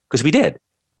this, because we did,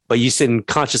 but you didn't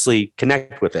consciously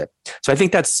connect with it. So I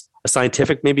think that's a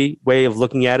scientific maybe way of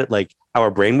looking at it, like how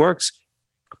our brain works.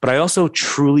 But I also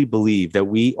truly believe that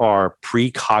we are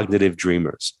precognitive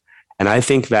dreamers. And I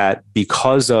think that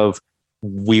because of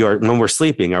when we're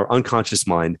sleeping, our unconscious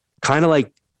mind kind of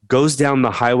like goes down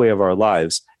the highway of our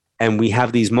lives. And we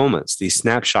have these moments, these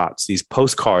snapshots, these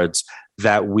postcards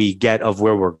that we get of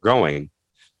where we're going.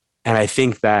 And I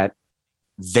think that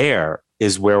there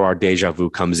is where our deja vu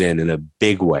comes in a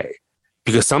big way.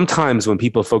 Because sometimes when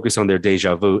people focus on their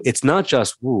deja vu, it's not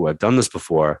just, ooh, I've done this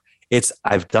before. It's,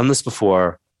 I've done this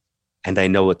before and I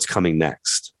know what's coming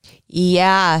next.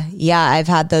 Yeah. I've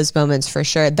had those moments for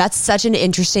sure. That's such an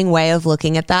interesting way of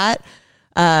looking at that.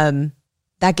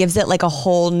 That gives it like a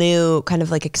whole new kind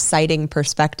of like exciting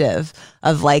perspective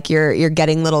of like you're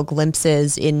getting little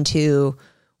glimpses into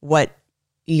what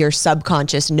your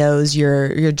subconscious knows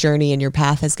your journey and your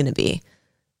path is going to be.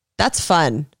 That's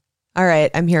fun. All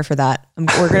right, I'm here for that.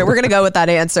 We're gonna go with that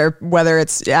answer, whether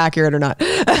it's accurate or not.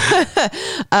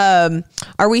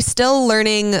 Are we still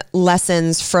learning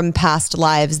lessons from past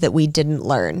lives that we didn't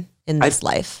learn in this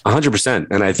life? 100%.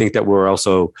 And I think that we're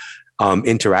also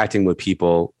interacting with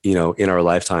people, in our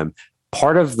lifetime.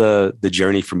 Part of the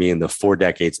journey for me in the 4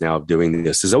 decades now of doing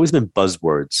this has always been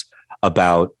buzzwords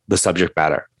about the subject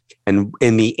matter. And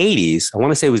in the 80s, I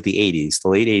want to say it was the 80s, the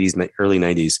late 80s and the early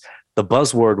 90s, the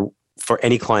buzzword for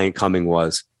any client coming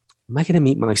was, am I going to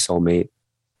meet my soulmate?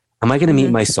 Am I going to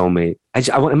meet my soulmate?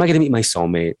 Am I going to meet my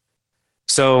soulmate?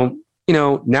 So,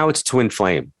 now it's twin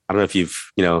flame. I don't know if you've,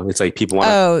 it's like people want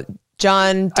to. Oh,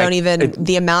 John,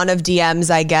 the amount of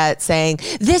DMs I get saying,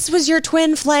 this was your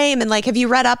twin flame. And like, have you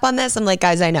read up on this? I'm like,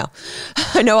 guys, I know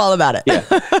all about it.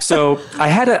 Yeah. So I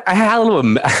had a little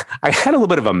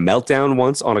bit of a meltdown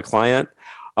once on a client.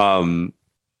 I'm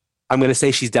going to say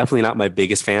she's definitely not my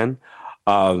biggest fan.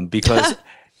 Because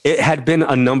it had been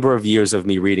a number of years of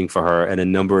me reading for her and a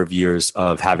number of years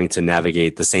of having to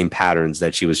navigate the same patterns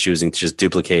that she was choosing to just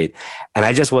duplicate. And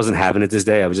I just wasn't having it this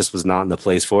day. I just was not in the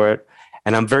place for it.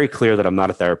 And I'm very clear that I'm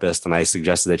not a therapist. And I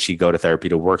suggested that she go to therapy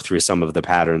to work through some of the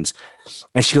patterns.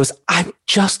 And she goes, I'm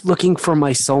just looking for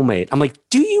my soulmate. I'm like,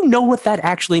 do you know what that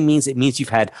actually means? It means you've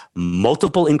had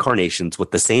multiple incarnations with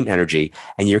the same energy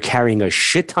and you're carrying a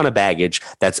shit ton of baggage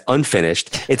that's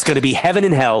unfinished. It's going to be heaven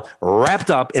and hell wrapped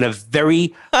up in a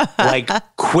very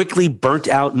quickly burnt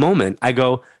out moment. I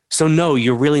go, so no,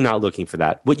 you're really not looking for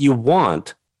that. What you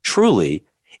want truly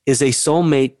is a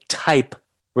soulmate type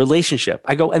relationship.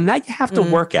 I go, and that you have to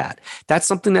work at. That's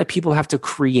something that people have to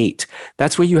create.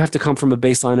 That's where you have to come from a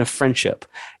baseline of friendship,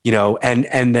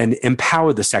 and then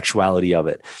empower the sexuality of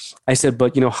it. I said,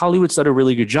 but Hollywood's done a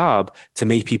really good job to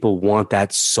make people want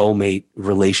that soulmate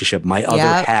relationship, my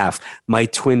other half, my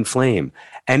twin flame.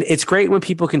 And it's great when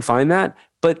people can find that.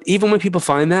 But even when people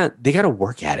find that, they got to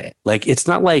work at it. Like, it's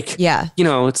not like,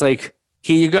 it's like,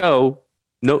 here you go.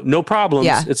 No problems.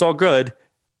 Yeah. It's all good.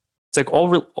 It's like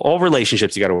all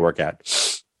relationships you got to work at.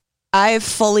 I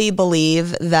fully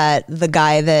believe that the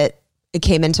guy that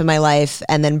came into my life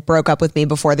and then broke up with me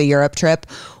before the Europe trip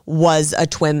was a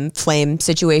twin flame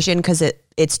situation, because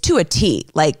it's to a T.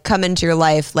 Like, come into your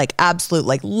life, like absolute,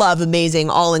 like love, amazing,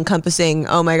 all encompassing.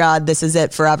 Oh my God, this is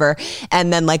it forever.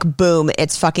 And then like, boom,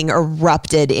 it's fucking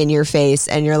erupted in your face.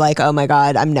 And you're like, oh my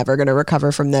God, I'm never going to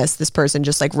recover from this. This person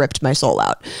just like ripped my soul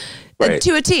out. Right.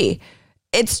 To a T.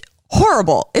 It's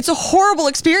horrible. It's a horrible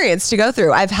experience to go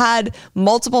through. I've had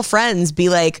multiple friends be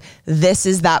like, this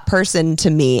is that person to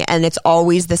me. And it's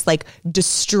always this like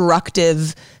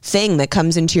destructive thing that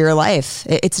comes into your life.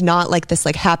 It's not like this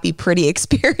like happy, pretty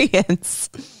experience.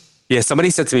 Yeah. Somebody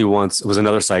said to me once, it was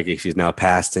another psychic, she's now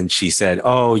passed. And she said,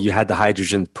 oh, you had the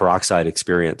hydrogen peroxide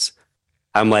experience.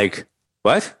 I'm like,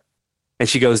 what? And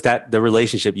she goes, that the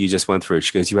relationship you just went through.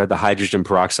 She goes, you had the hydrogen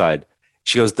peroxide.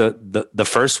 She goes, the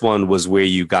first one was where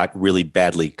you got really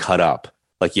badly cut up.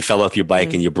 Like you fell off your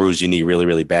bike and you bruised your knee really,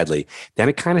 really badly. Then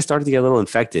it kind of started to get a little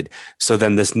infected. So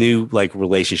then this new like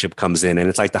relationship comes in, and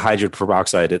it's like the hydrogen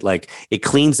peroxide. It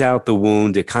cleans out the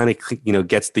wound. It kind of,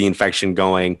 gets the infection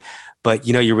going. but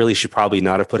you really should probably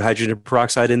not have put hydrogen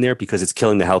peroxide in there because it's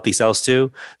killing the healthy cells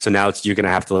too. So now you're going to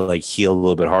have to like heal a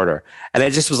little bit harder. And I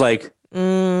just was like, yep.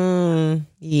 I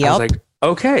was like,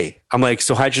 okay. I'm like,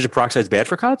 so hydrogen peroxide is bad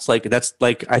for cuts? Like that's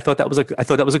like, I thought that was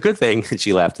a good thing. And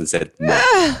she laughed and said, no.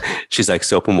 She's like,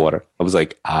 soap and water. I was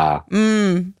like,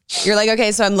 You're like,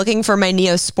 okay, so I'm looking for my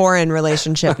Neosporin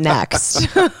relationship next.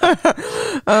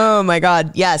 Oh my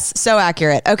God. Yes. So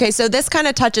accurate. Okay. So this kind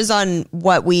of touches on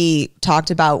what we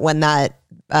talked about when that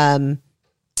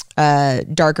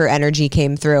darker energy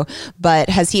came through, but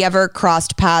has he ever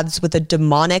crossed paths with a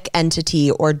demonic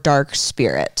entity or dark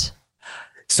spirit?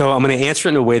 So I'm going to answer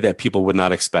it in a way that people would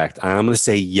not expect. I'm going to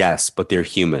say yes, but they're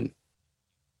human.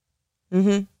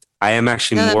 Mm-hmm. I am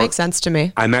actually that makes sense to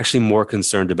me. I'm actually more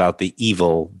concerned about the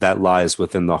evil that lies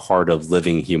within the heart of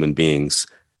living human beings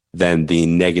than the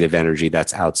negative energy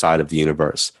that's outside of the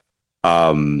universe.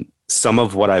 Some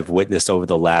of what I've witnessed over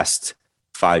the last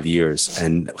 5 years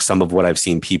and some of what I've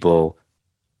seen people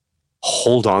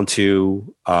hold on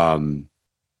to,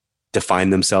 define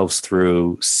themselves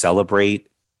through, celebrate,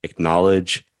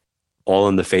 acknowledge, all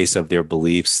in the face of their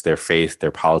beliefs, their faith, their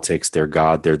politics, their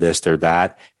God, their this, their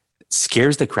that,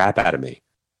 scares the crap out of me,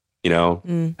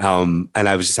 And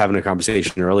I was just having a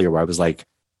conversation earlier where I was like,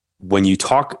 when you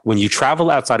travel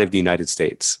outside of the United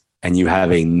States and you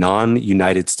have a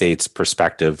non-United States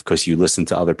perspective, because you listen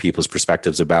to other people's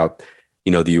perspectives about,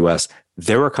 the US,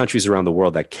 there are countries around the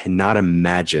world that cannot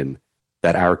imagine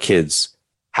that our kids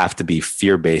have to be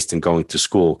fear-based and going to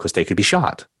school because they could be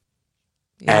shot.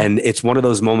 Yeah. And it's one of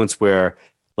those moments where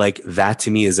like that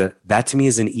to me is an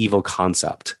evil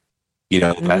concept.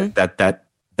 Mm-hmm.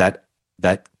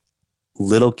 that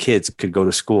little kids could go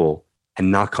to school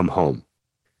and not come home.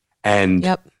 And,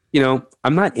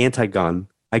 I'm not anti-gun.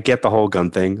 I get the whole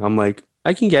gun thing. I'm like,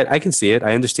 I can see it.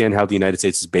 I understand how the United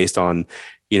States is based on,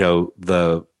 and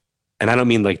I don't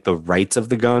mean like the rights of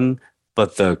the gun,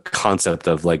 but the concept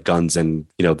of like guns and,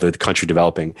 the country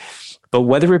developing. But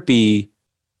whether it be,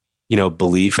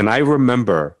 belief, and I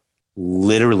remember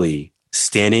literally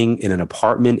standing in an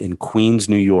apartment in Queens,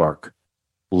 New York,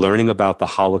 learning about the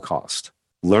Holocaust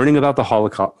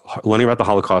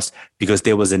because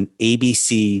there was an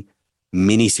ABC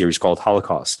miniseries called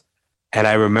Holocaust. And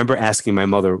I remember asking my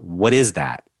mother, what is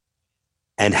that?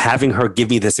 And having her give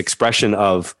me this expression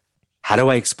of, how do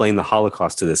I explain the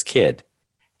Holocaust to this kid?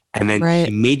 And then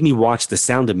She made me watch The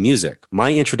Sound of Music.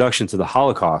 My introduction to the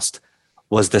Holocaust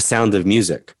was The Sound of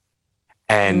Music.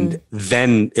 And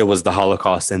then it was the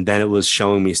Holocaust. And then it was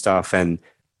showing me stuff. And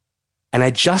I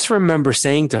just remember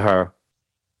saying to her,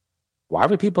 why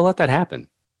would people let that happen?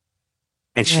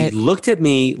 And she looked at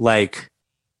me like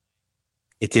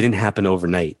it didn't happen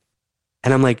overnight.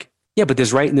 And I'm like, yeah, but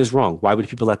there's right and there's wrong. Why would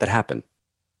people let that happen?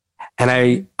 And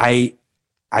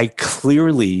I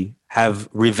clearly have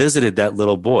revisited that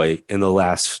little boy in the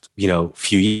last,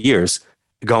 few years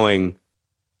going,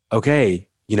 okay,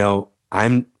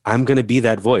 I'm going to be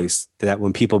that voice that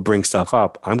when people bring stuff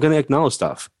up, I'm going to acknowledge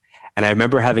stuff. And I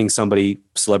remember having somebody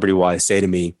celebrity-wise say to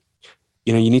me,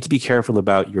 you need to be careful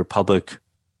about your public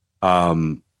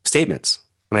statements.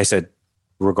 And I said,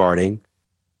 regarding,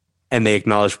 and they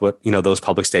acknowledged what, those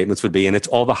public statements would be. And it's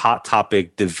all the hot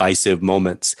topic, divisive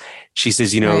moments. She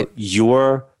says,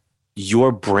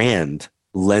 your brand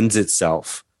lends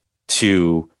itself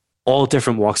to all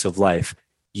different walks of life.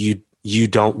 You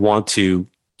don't want to,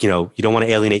 you don't want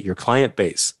to alienate your client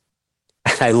base.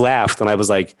 And I laughed and I was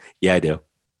like, yeah, I do.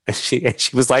 And she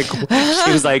was like,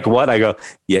 what? I go,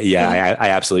 yeah, I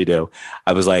absolutely do.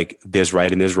 I was like, there's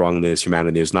right and there's wrong and there's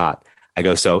humanity, there's not. I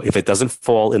go, so if it doesn't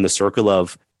fall in the circle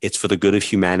of it's for the good of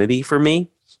humanity for me,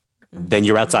 then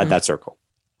you're outside that circle.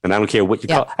 And I don't care what you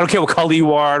call, I don't care what color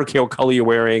you are. I don't care what color you're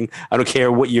wearing. I don't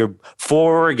care what you're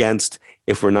for or against.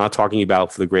 If we're not talking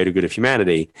about for the greater good of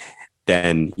humanity,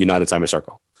 then you're not inside my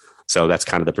circle. So that's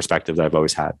kind of the perspective that I've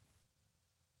always had.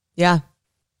 Yeah.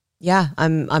 Yeah.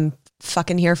 I'm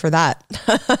fucking here for that.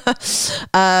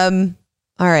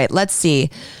 All right, let's see.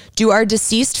 Do our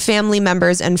deceased family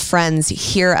members and friends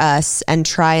hear us and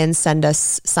try and send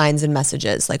us signs and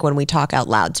messages, like when we talk out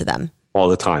loud to them? All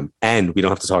the time. And we don't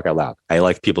have to talk out loud. I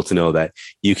like people to know that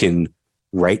you can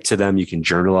write to them, you can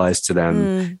journalize to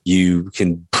them, you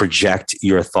can project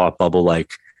your thought bubble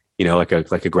like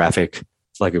a graphic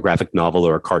novel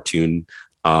or a cartoon.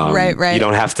 Right. You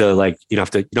don't have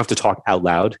to talk out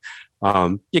loud.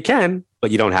 You can,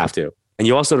 but you don't have to. And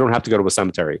you also don't have to go to a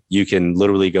cemetery. You can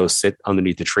literally go sit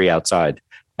underneath the tree outside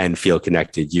and feel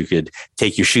connected. You could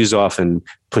take your shoes off and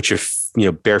put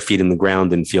your bare feet in the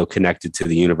ground and feel connected to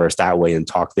the universe that way and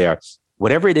talk there.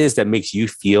 Whatever it is that makes you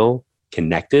feel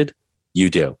connected,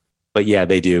 you do. But yeah,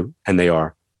 they do. And they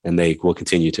are. and they will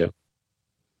continue to.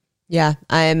 Yeah,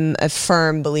 I'm a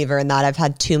firm believer in that. I've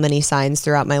had too many signs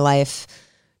throughout my life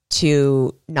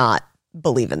to not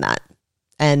believe in that.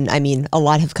 And I mean, a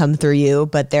lot have come through you,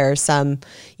 but there are some,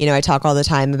 I talk all the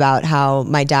time about how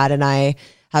my dad and I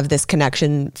have this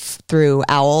connection through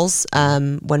owls.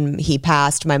 When he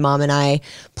passed, my mom and I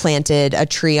planted a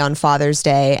tree on Father's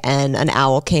Day, and an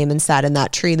owl came and sat in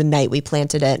that tree the night we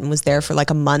planted it and was there for like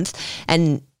a month.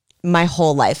 And my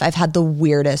whole life, I've had the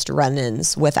weirdest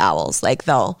run-ins with owls. Like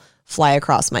they'll fly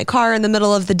across my car in the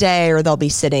middle of the day, or they'll be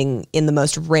sitting in the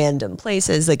most random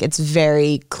places. Like it's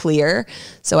very clear.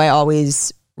 So I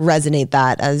always resonate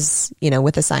that as,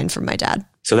 with a sign from my dad.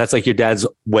 So that's like your dad's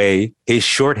way, his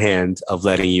shorthand of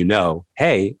letting you know,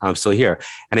 hey, I'm still here.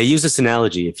 And I use this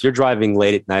analogy. If you're driving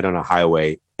late at night on a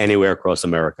highway anywhere across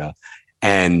America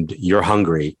and you're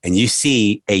hungry and you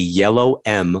see a yellow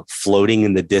M floating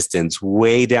in the distance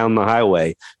way down the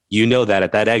highway, you know that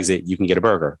at that exit, you can get a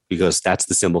burger because that's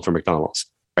the symbol for McDonald's,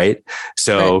 right?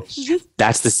 So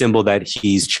that's the symbol that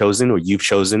he's chosen or you've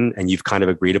chosen and you've kind of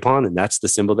agreed upon. And that's the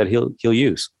symbol that he'll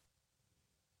use.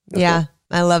 That's cool.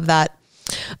 I love that.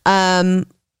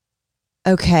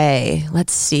 Okay,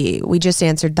 let's see. We just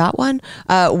answered that one.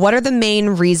 What are the main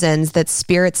reasons that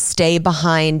spirits stay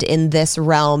behind in this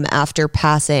realm after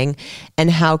passing, and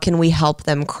how can we help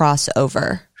them cross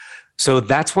over? So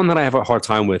that's one that I have a hard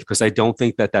time with because I don't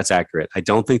think that that's accurate. I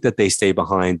don't think that they stay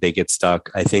behind, they get stuck.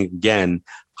 I think, again,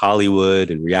 Hollywood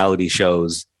and reality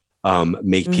shows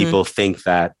make people think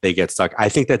that they get stuck. I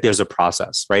think that there's a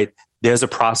process, right? There's a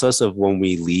process of when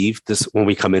we leave this, when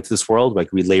we come into this world,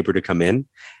 like we labor to come in.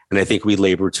 And I think we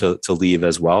labor to leave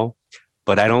as well.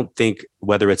 But I don't think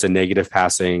whether it's a negative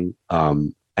passing,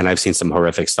 and I've seen some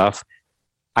horrific stuff.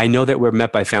 I know that we're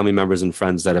met by family members and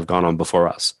friends that have gone on before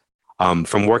us.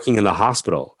 From working in the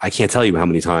hospital, I can't tell you how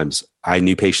many times I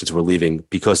knew patients were leaving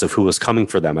because of who was coming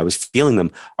for them. I was feeling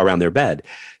them around their bed.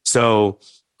 So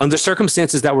under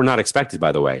circumstances that were not expected,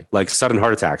 by the way, like sudden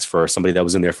heart attacks for somebody that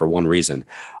was in there for one reason.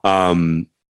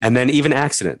 And then even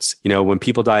accidents, when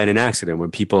people die in an accident, when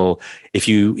people, if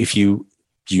you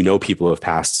people who have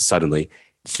passed suddenly,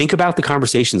 think about the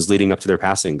conversations leading up to their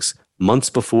passings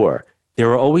months before. There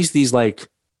are always these like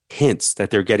hints that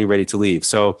they're getting ready to leave.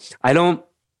 So I don't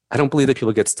believe that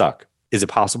people get stuck. Is it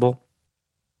possible?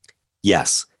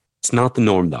 Yes. It's not the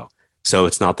norm though. So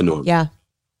it's not the norm. Yeah.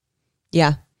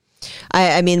 Yeah.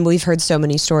 I mean, we've heard so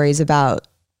many stories about,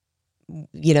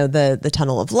 the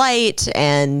tunnel of light,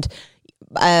 and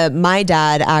my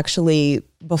dad actually,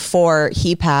 before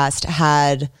he passed,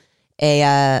 had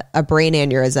a brain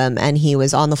aneurysm, and he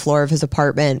was on the floor of his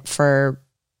apartment for,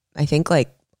 I think, like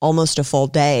almost a full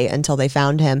day until they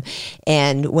found him.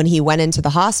 And when he went into the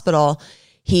hospital,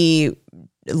 he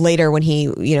later, when he,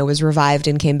 was revived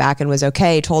and came back and was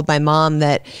okay, told my mom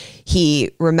that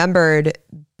he remembered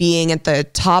being at the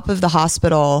top of the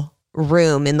hospital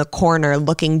room in the corner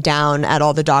looking down at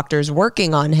all the doctors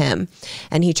working on him.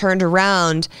 And he turned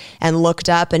around and looked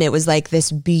up, and it was like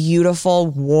this beautiful,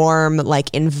 warm,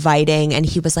 like inviting. And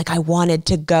he was like, I wanted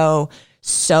to go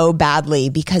so badly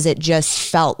because it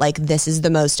just felt like this is the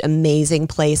most amazing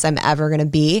place I'm ever going to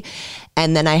be.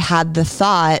 And then I had the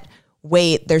thought,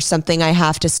 wait, there's something I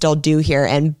have to still do here.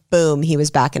 And boom, he was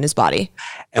back in his body.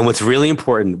 And what's really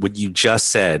important, what you just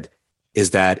said,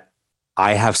 is that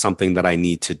I have something that I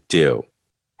need to do.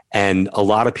 And a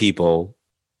lot of people,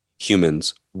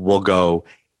 humans, will go,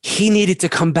 he needed to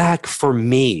come back for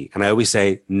me. And I always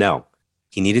say, no,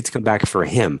 he needed to come back for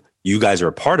him. You guys are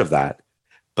a part of that.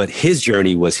 But his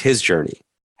journey was his journey.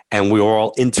 And we were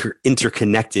all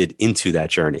interconnected into that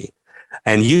journey.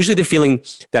 And usually the feeling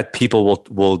that people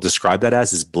will describe that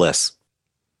as is bliss.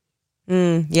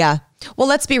 Yeah. Well,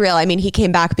 let's be real. I mean, he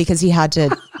came back because he had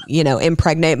to,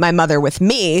 impregnate my mother with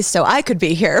me so I could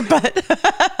be here. But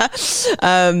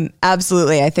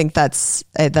absolutely, I think that's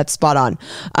spot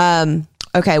on.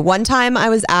 Okay. One time I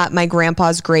was at my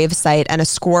grandpa's grave site and a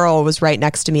squirrel was right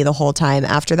next to me the whole time.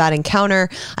 After that encounter,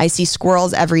 I see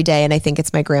squirrels every day, and I think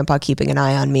it's my grandpa keeping an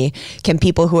eye on me. Can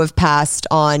people who have passed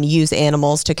on use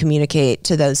animals to communicate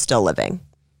to those still living?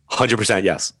 100%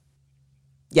 yes.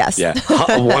 Yes. Yeah.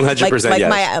 100%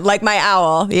 yes. Like my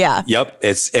owl. Yeah. Yep.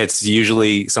 It's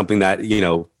usually something that,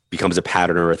 becomes a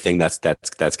pattern or a thing that's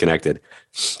connected.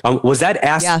 Was that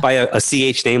asked by a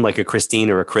CH name, like a Christine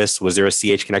or a Chris? Was there a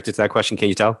CH connected to that question? Can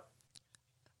you tell?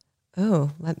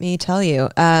 Oh, let me tell you.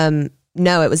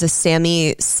 No, it was a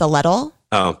Sammy Salettle.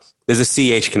 Oh, there's a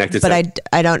CH connected but to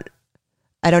that.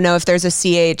 I don't know if there's a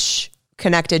CH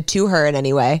connected to her in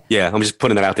any way. Yeah, I'm just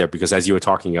putting that out there because as you were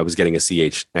talking, I was getting a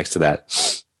CH next to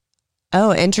that.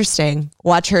 Oh, interesting.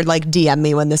 Watch her like DM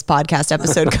me when this podcast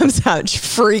episode comes out. She's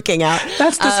freaking out.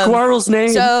 That's the squirrel's name.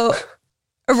 So,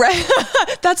 right.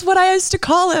 That's what I used to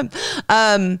call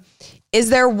him. Is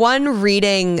there one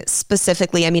reading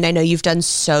specifically? I mean, I know you've done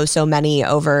so many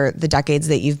over the decades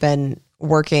that you've been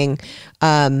working,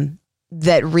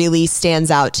 that really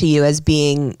stands out to you as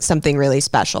being something really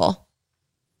special.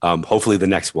 Hopefully the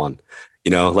next one,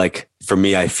 like for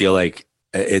me, I feel like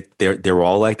they're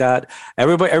all like that.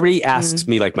 Everybody asks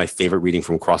me like my favorite reading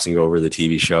from crossing over the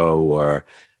TV show, or,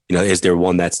 is there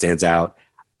one that stands out?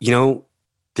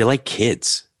 They're like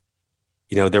kids,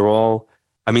 they're all,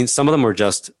 some of them are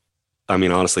just,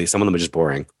 honestly, some of them are just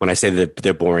boring. When I say that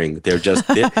they're boring, they're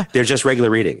just regular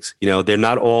readings. They're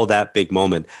not all that big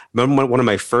moment. Remember one of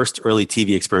my first early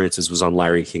TV experiences was on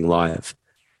Larry King Live,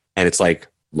 and it's like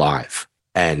live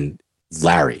and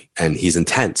Larry, and he's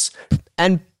intense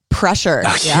and pressure.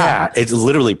 Yeah, it's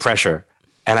literally pressure.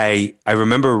 And I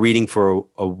remember reading for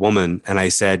a woman, and I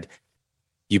said,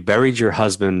 "You buried your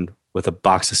husband with a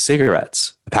pack of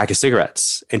cigarettes."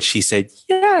 And she said,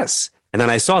 "Yes." And then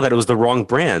I saw that it was the wrong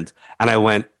brand. And I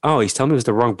went, "Oh, he's telling me it was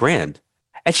the wrong brand."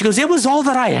 And she goes, "It was all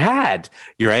that I had."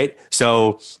 You're right.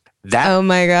 So oh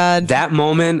my God, that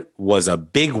moment was a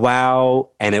big wow.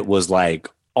 And it was like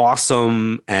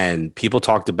awesome. And people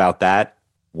talked about that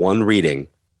one reading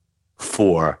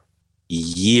for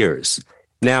years.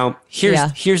 Now,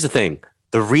 here's the thing.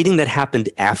 The reading that happened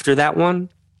after that one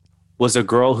was a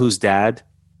girl whose dad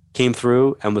came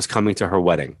through and was coming to her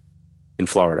wedding in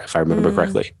Florida, if I remember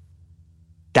correctly.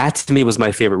 That to me was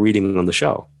my favorite reading on the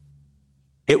show.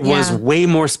 It was way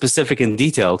more specific and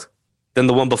detailed than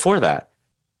the one before that.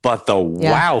 But the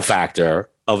wow factor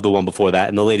of the one before that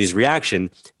and the lady's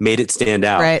reaction made it stand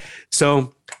out. Right.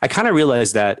 So I kind of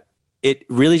realized that it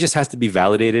really just has to be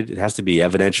validated. It has to be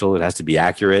evidential. It has to be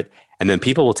accurate. And then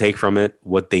people will take from it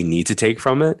what they need to take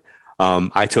from it.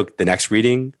 I took the next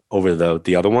reading over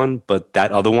the other one, but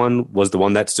that other one was the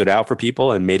one that stood out for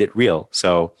people and made it real.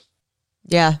 So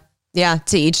yeah,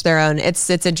 to each their own. It's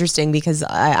interesting because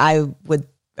I would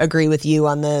agree with you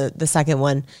on the second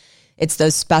one. It's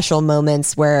those special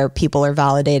moments where people are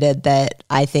validated that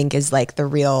I think is like the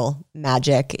real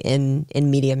magic in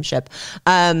mediumship.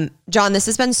 John, this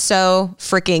has been so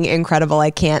freaking incredible.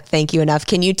 I can't thank you enough.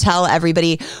 Can you tell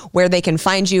everybody where they can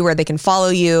find you, where they can follow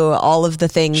you, all of the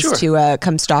things to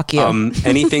come stalk you?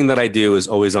 Anything that I do is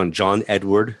always on John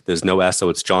Edward. There's no S, so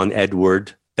it's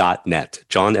johnedward.net.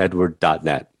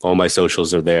 johnedward.net. All my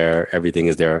socials are there. Everything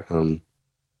is there.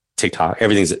 TikTok,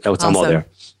 everything's awesome. I'm all there.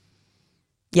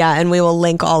 Yeah, and we will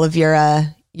link all of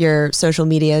your social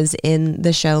medias in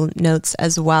the show notes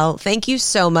as well. Thank you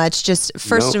so much, just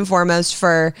first and foremost,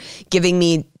 for giving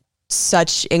me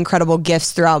such incredible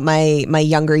gifts throughout my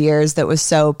younger years that was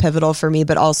so pivotal for me,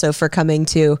 but also for coming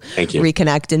to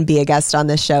reconnect and be a guest on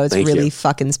this show. It's really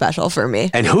fucking special for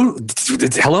me. And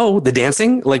the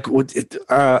dancing? Like, it's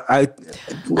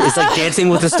like Dancing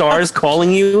with the Stars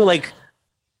calling you? Like,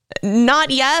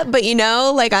 not yet, but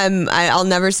I'll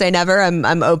never say never.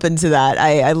 I'm open to that.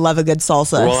 I love a good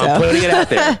salsa. Well, I'm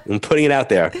putting it out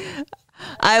there.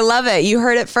 I love it. You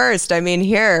heard it first.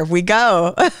 Here we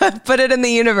go. Put it in the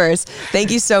universe.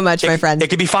 Thank you so much, my friend. It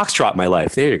could be Foxtrot, my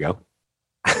life. There you go.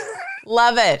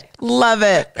 Love it. Love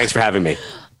it. Thanks for having me.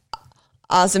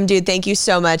 Awesome, dude. Thank you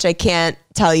so much. I can't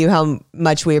tell you how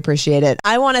much we appreciate it.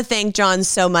 I want to thank John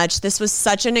so much. This was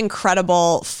such an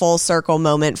incredible full circle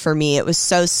moment for me. It was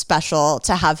so special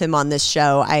to have him on this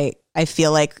show. I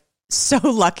feel like so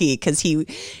lucky because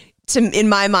in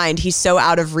my mind, he's so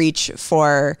out of reach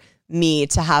for me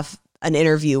to have an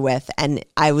interview with. And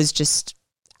I was just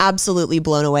absolutely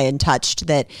blown away and touched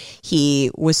that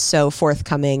he was so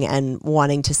forthcoming and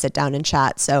wanting to sit down and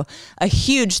chat. So a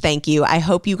huge thank you. I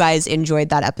hope you guys enjoyed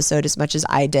that episode as much as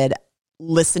I did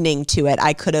listening to it.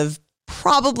 I could have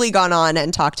probably gone on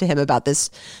and talked to him about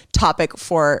this topic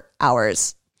for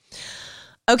hours.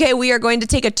 Okay, we are going to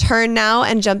take a turn now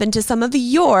and jump into some of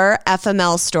your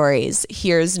FML stories.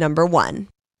 Here's number 1.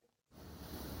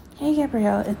 Hey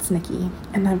Gabrielle, it's Nikki,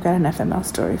 and I've got an FML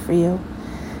story for you.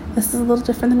 This is a little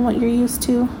different than what you're used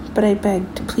to, but I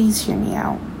beg to please hear me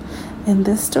out. In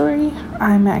this story,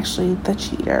 I'm actually the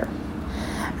cheater.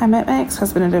 I met my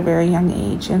ex-husband at a very young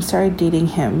age and started dating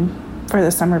him for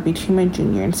the summer between my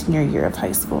junior and senior year of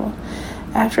high school.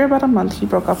 After about a month, he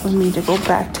broke up with me to go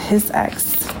back to his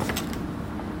ex.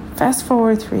 Fast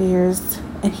forward 3 years,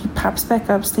 and he pops back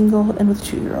up single and with a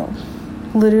 2-year-old.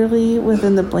 Literally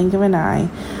within the blink of an eye,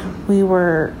 we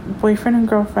were boyfriend and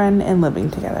girlfriend and living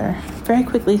together. Very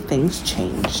quickly, things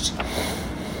changed.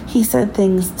 He said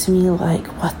things to me like,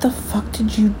 "What the fuck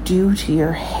did you do to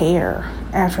your hair?"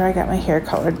 after I got my hair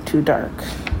colored too dark.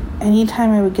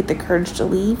 Anytime I would get the courage to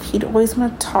leave, he'd always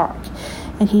want to talk,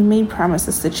 and he made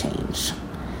promises to change.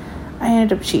 I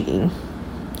ended up cheating.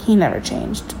 He never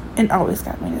changed and always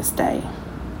got me to stay.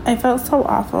 I felt so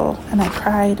awful, and I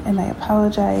cried and I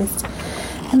apologized,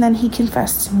 and then he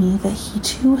confessed to me that he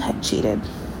too had cheated.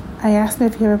 I asked him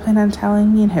if he ever planned on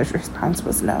telling me, and his response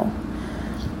was no.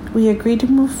 We agreed to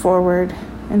move forward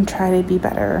and try to be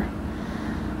better.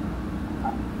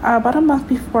 About a month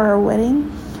before our wedding,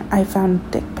 I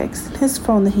found dick pics in his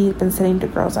phone that he had been sending to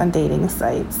girls on dating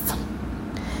sites.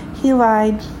 He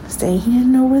lied, saying he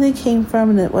didn't know where they came from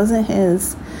and it wasn't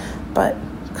his. But,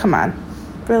 come on,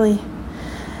 really?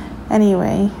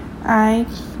 Anyway, I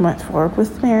went forward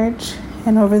with marriage,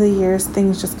 and over the years,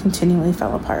 things just continually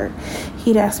fell apart.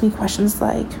 He'd ask me questions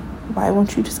like, "Why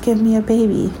won't you just give me a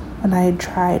baby?" when I had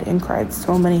tried and cried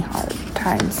so many hard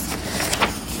times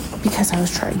because I was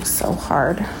trying so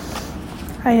hard.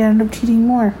 I ended up cheating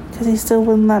more because he still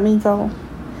wouldn't let me go.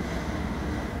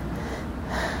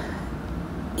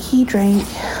 He drank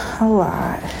a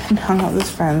lot and hung out with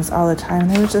his friends all the time.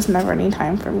 There was just never any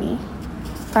time for me.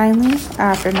 Finally,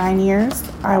 after 9 years,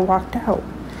 I walked out.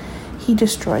 He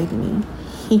destroyed me.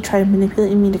 He tried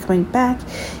manipulating me to coming back.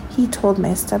 He told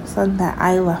my stepson that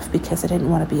I left because I didn't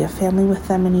want to be a family with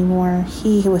them anymore.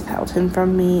 He withheld him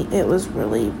from me. It was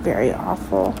really very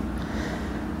awful.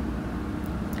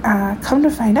 Come to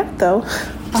find out, though,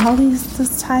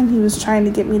 this time he was trying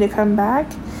to get me to come back,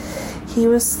 he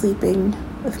was sleeping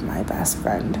with my best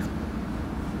friend.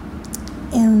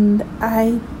 And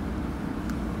I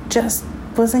just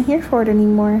wasn't here for it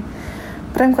anymore.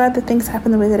 But I'm glad that things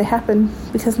happened the way that it happened,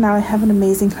 because now I have an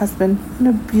amazing husband and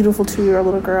a beautiful 2-year-old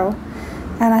little girl,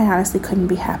 and I honestly couldn't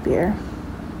be happier.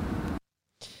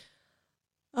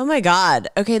 Oh my God.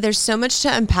 Okay, there's so much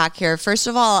to unpack here. First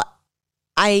of all,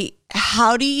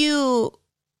 how do you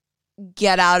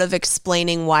get out of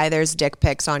explaining why there's dick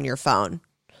pics on your phone?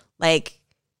 Like,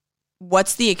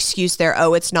 what's the excuse there?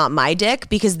 Oh, it's not my dick,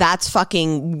 because that's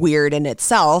fucking weird in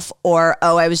itself. Or,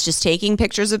 oh, I was just taking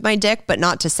pictures of my dick, but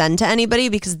not to send to anybody,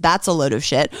 because that's a load of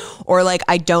shit. Or like,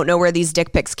 I don't know where these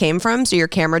dick pics came from. So your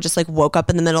camera just like woke up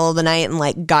in the middle of the night and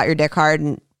like got your dick hard.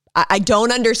 And I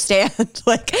don't understand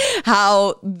like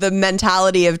how the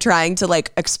mentality of trying to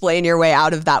like explain your way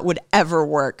out of that would ever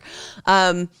work.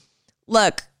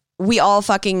 Look, we all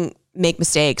fucking make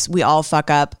mistakes. We all fuck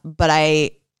up, but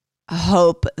I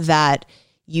hope that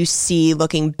you see,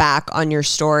 looking back on your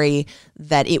story,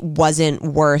 that it wasn't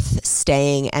worth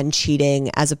staying and cheating,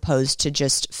 as opposed to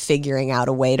just figuring out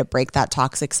a way to break that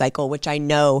toxic cycle, which I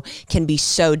know can be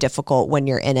so difficult when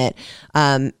you're in it.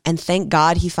 And thank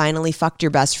God he finally fucked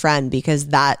your best friend, because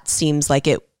that seems like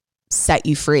it set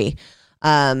you free.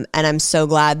 And I'm so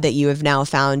glad that you have now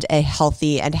found a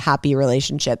healthy and happy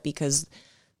relationship, because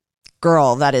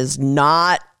girl, that is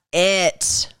not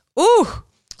it. Ooh.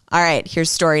 All right, here's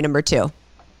story number 2.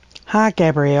 Hi,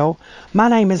 Gabrielle. My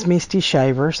name is Misty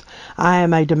Shavers. I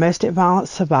am a domestic violence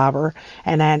survivor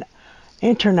and an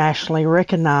internationally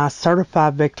recognized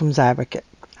certified victims advocate.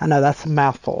 I know that's a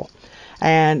mouthful.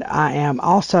 And I am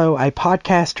also a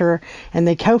podcaster and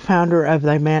the co-founder of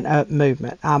the Man Up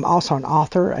movement. I'm also an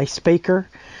author, a speaker,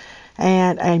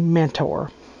 and a mentor.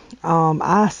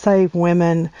 I save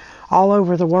women all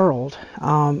over the world.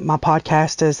 My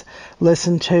podcast is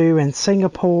listened to in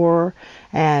Singapore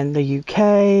and the UK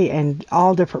and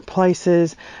all different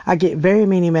places. I get very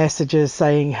many messages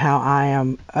saying how I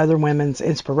am other women's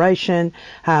inspiration,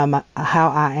 how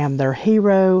I am their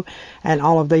hero, and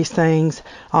all of these things.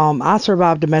 I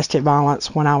survived domestic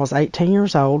violence when I was 18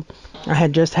 years old. I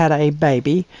had just had a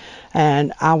baby,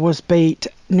 and I was beat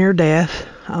near death.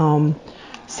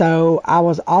 So I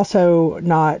was also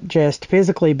not just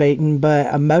physically beaten,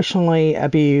 but emotionally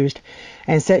abused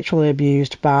and sexually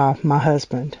abused by my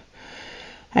husband.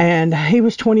 And he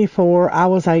was 24, I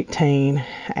was 18,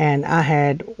 and I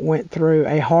had went through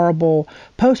a horrible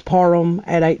postpartum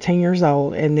at 18 years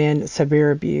old, and then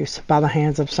severe abuse by the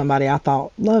hands of somebody I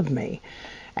thought loved me.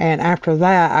 And after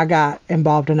that, I got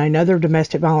involved in another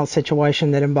domestic violence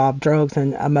situation that involved drugs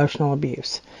and emotional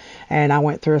abuse. And I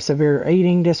went through a severe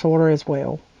eating disorder as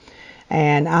well.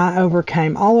 And I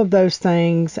overcame all of those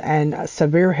things and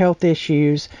severe health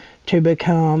issues to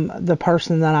become the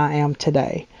person that I am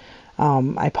today,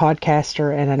 a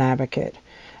podcaster and an advocate.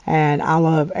 And I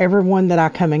love everyone that I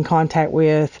come in contact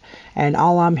with, and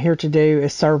all I'm here to do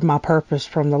is serve my purpose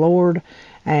from the Lord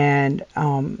and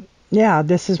yeah,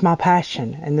 this is my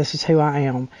passion and this is who I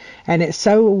am. And it's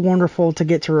so wonderful to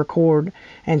get to record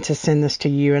and to send this to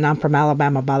you. And I'm from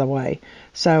Alabama, by the way.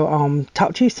 So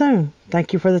talk to you soon.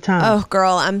 Thank you for the time. Oh,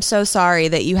 girl, I'm so sorry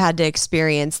that you had to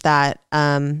experience that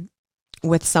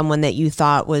with someone that you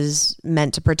thought was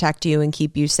meant to protect you and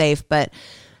keep you safe. But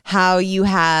how you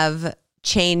have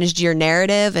changed your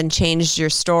narrative and changed your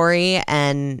story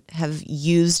and have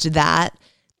used that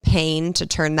pain to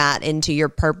turn that into your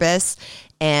purpose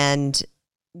and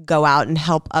go out and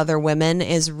help other women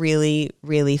is really,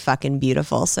 really fucking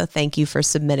beautiful. So thank you for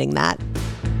submitting that.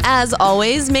 As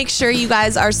always, make sure you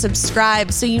guys are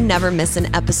subscribed so you never miss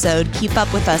an episode. Keep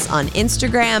up with us on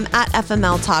Instagram at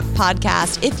FML Talk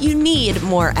Podcast. If you need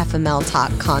more FML Talk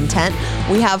content,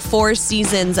 we have 4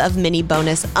 seasons of mini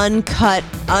bonus, uncut,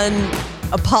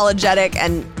 unapologetic,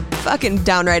 and fucking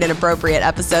downright inappropriate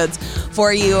episodes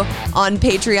for you on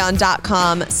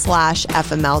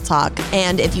patreon.com/FML Talk.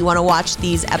 And if you want to watch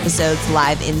these episodes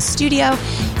live in studio,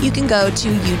 you can go to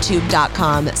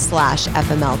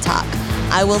youtube.com/FML Talk.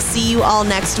 I will see you all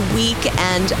next week.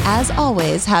 And as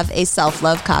always, have a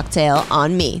self-love cocktail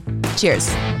on me.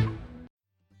 Cheers.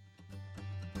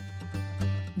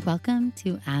 Welcome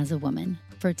to As a Woman,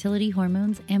 Fertility,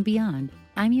 Hormones, and Beyond.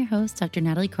 I'm your host, Dr.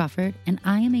 Natalie Crawford, and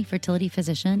I am a fertility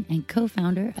physician and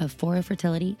co-founder of Fora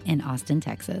Fertility in Austin,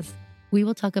 Texas. We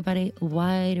will talk about a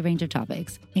wide range of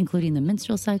topics, including the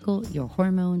menstrual cycle, your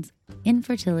hormones,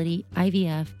 infertility,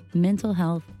 IVF, mental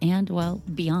health, and, well,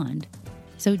 beyond.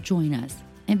 So join us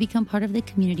and become part of the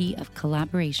community of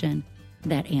collaboration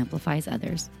that amplifies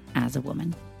others as a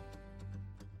woman.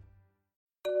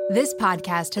 This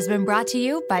podcast has been brought to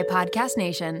you by Podcast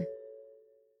Nation.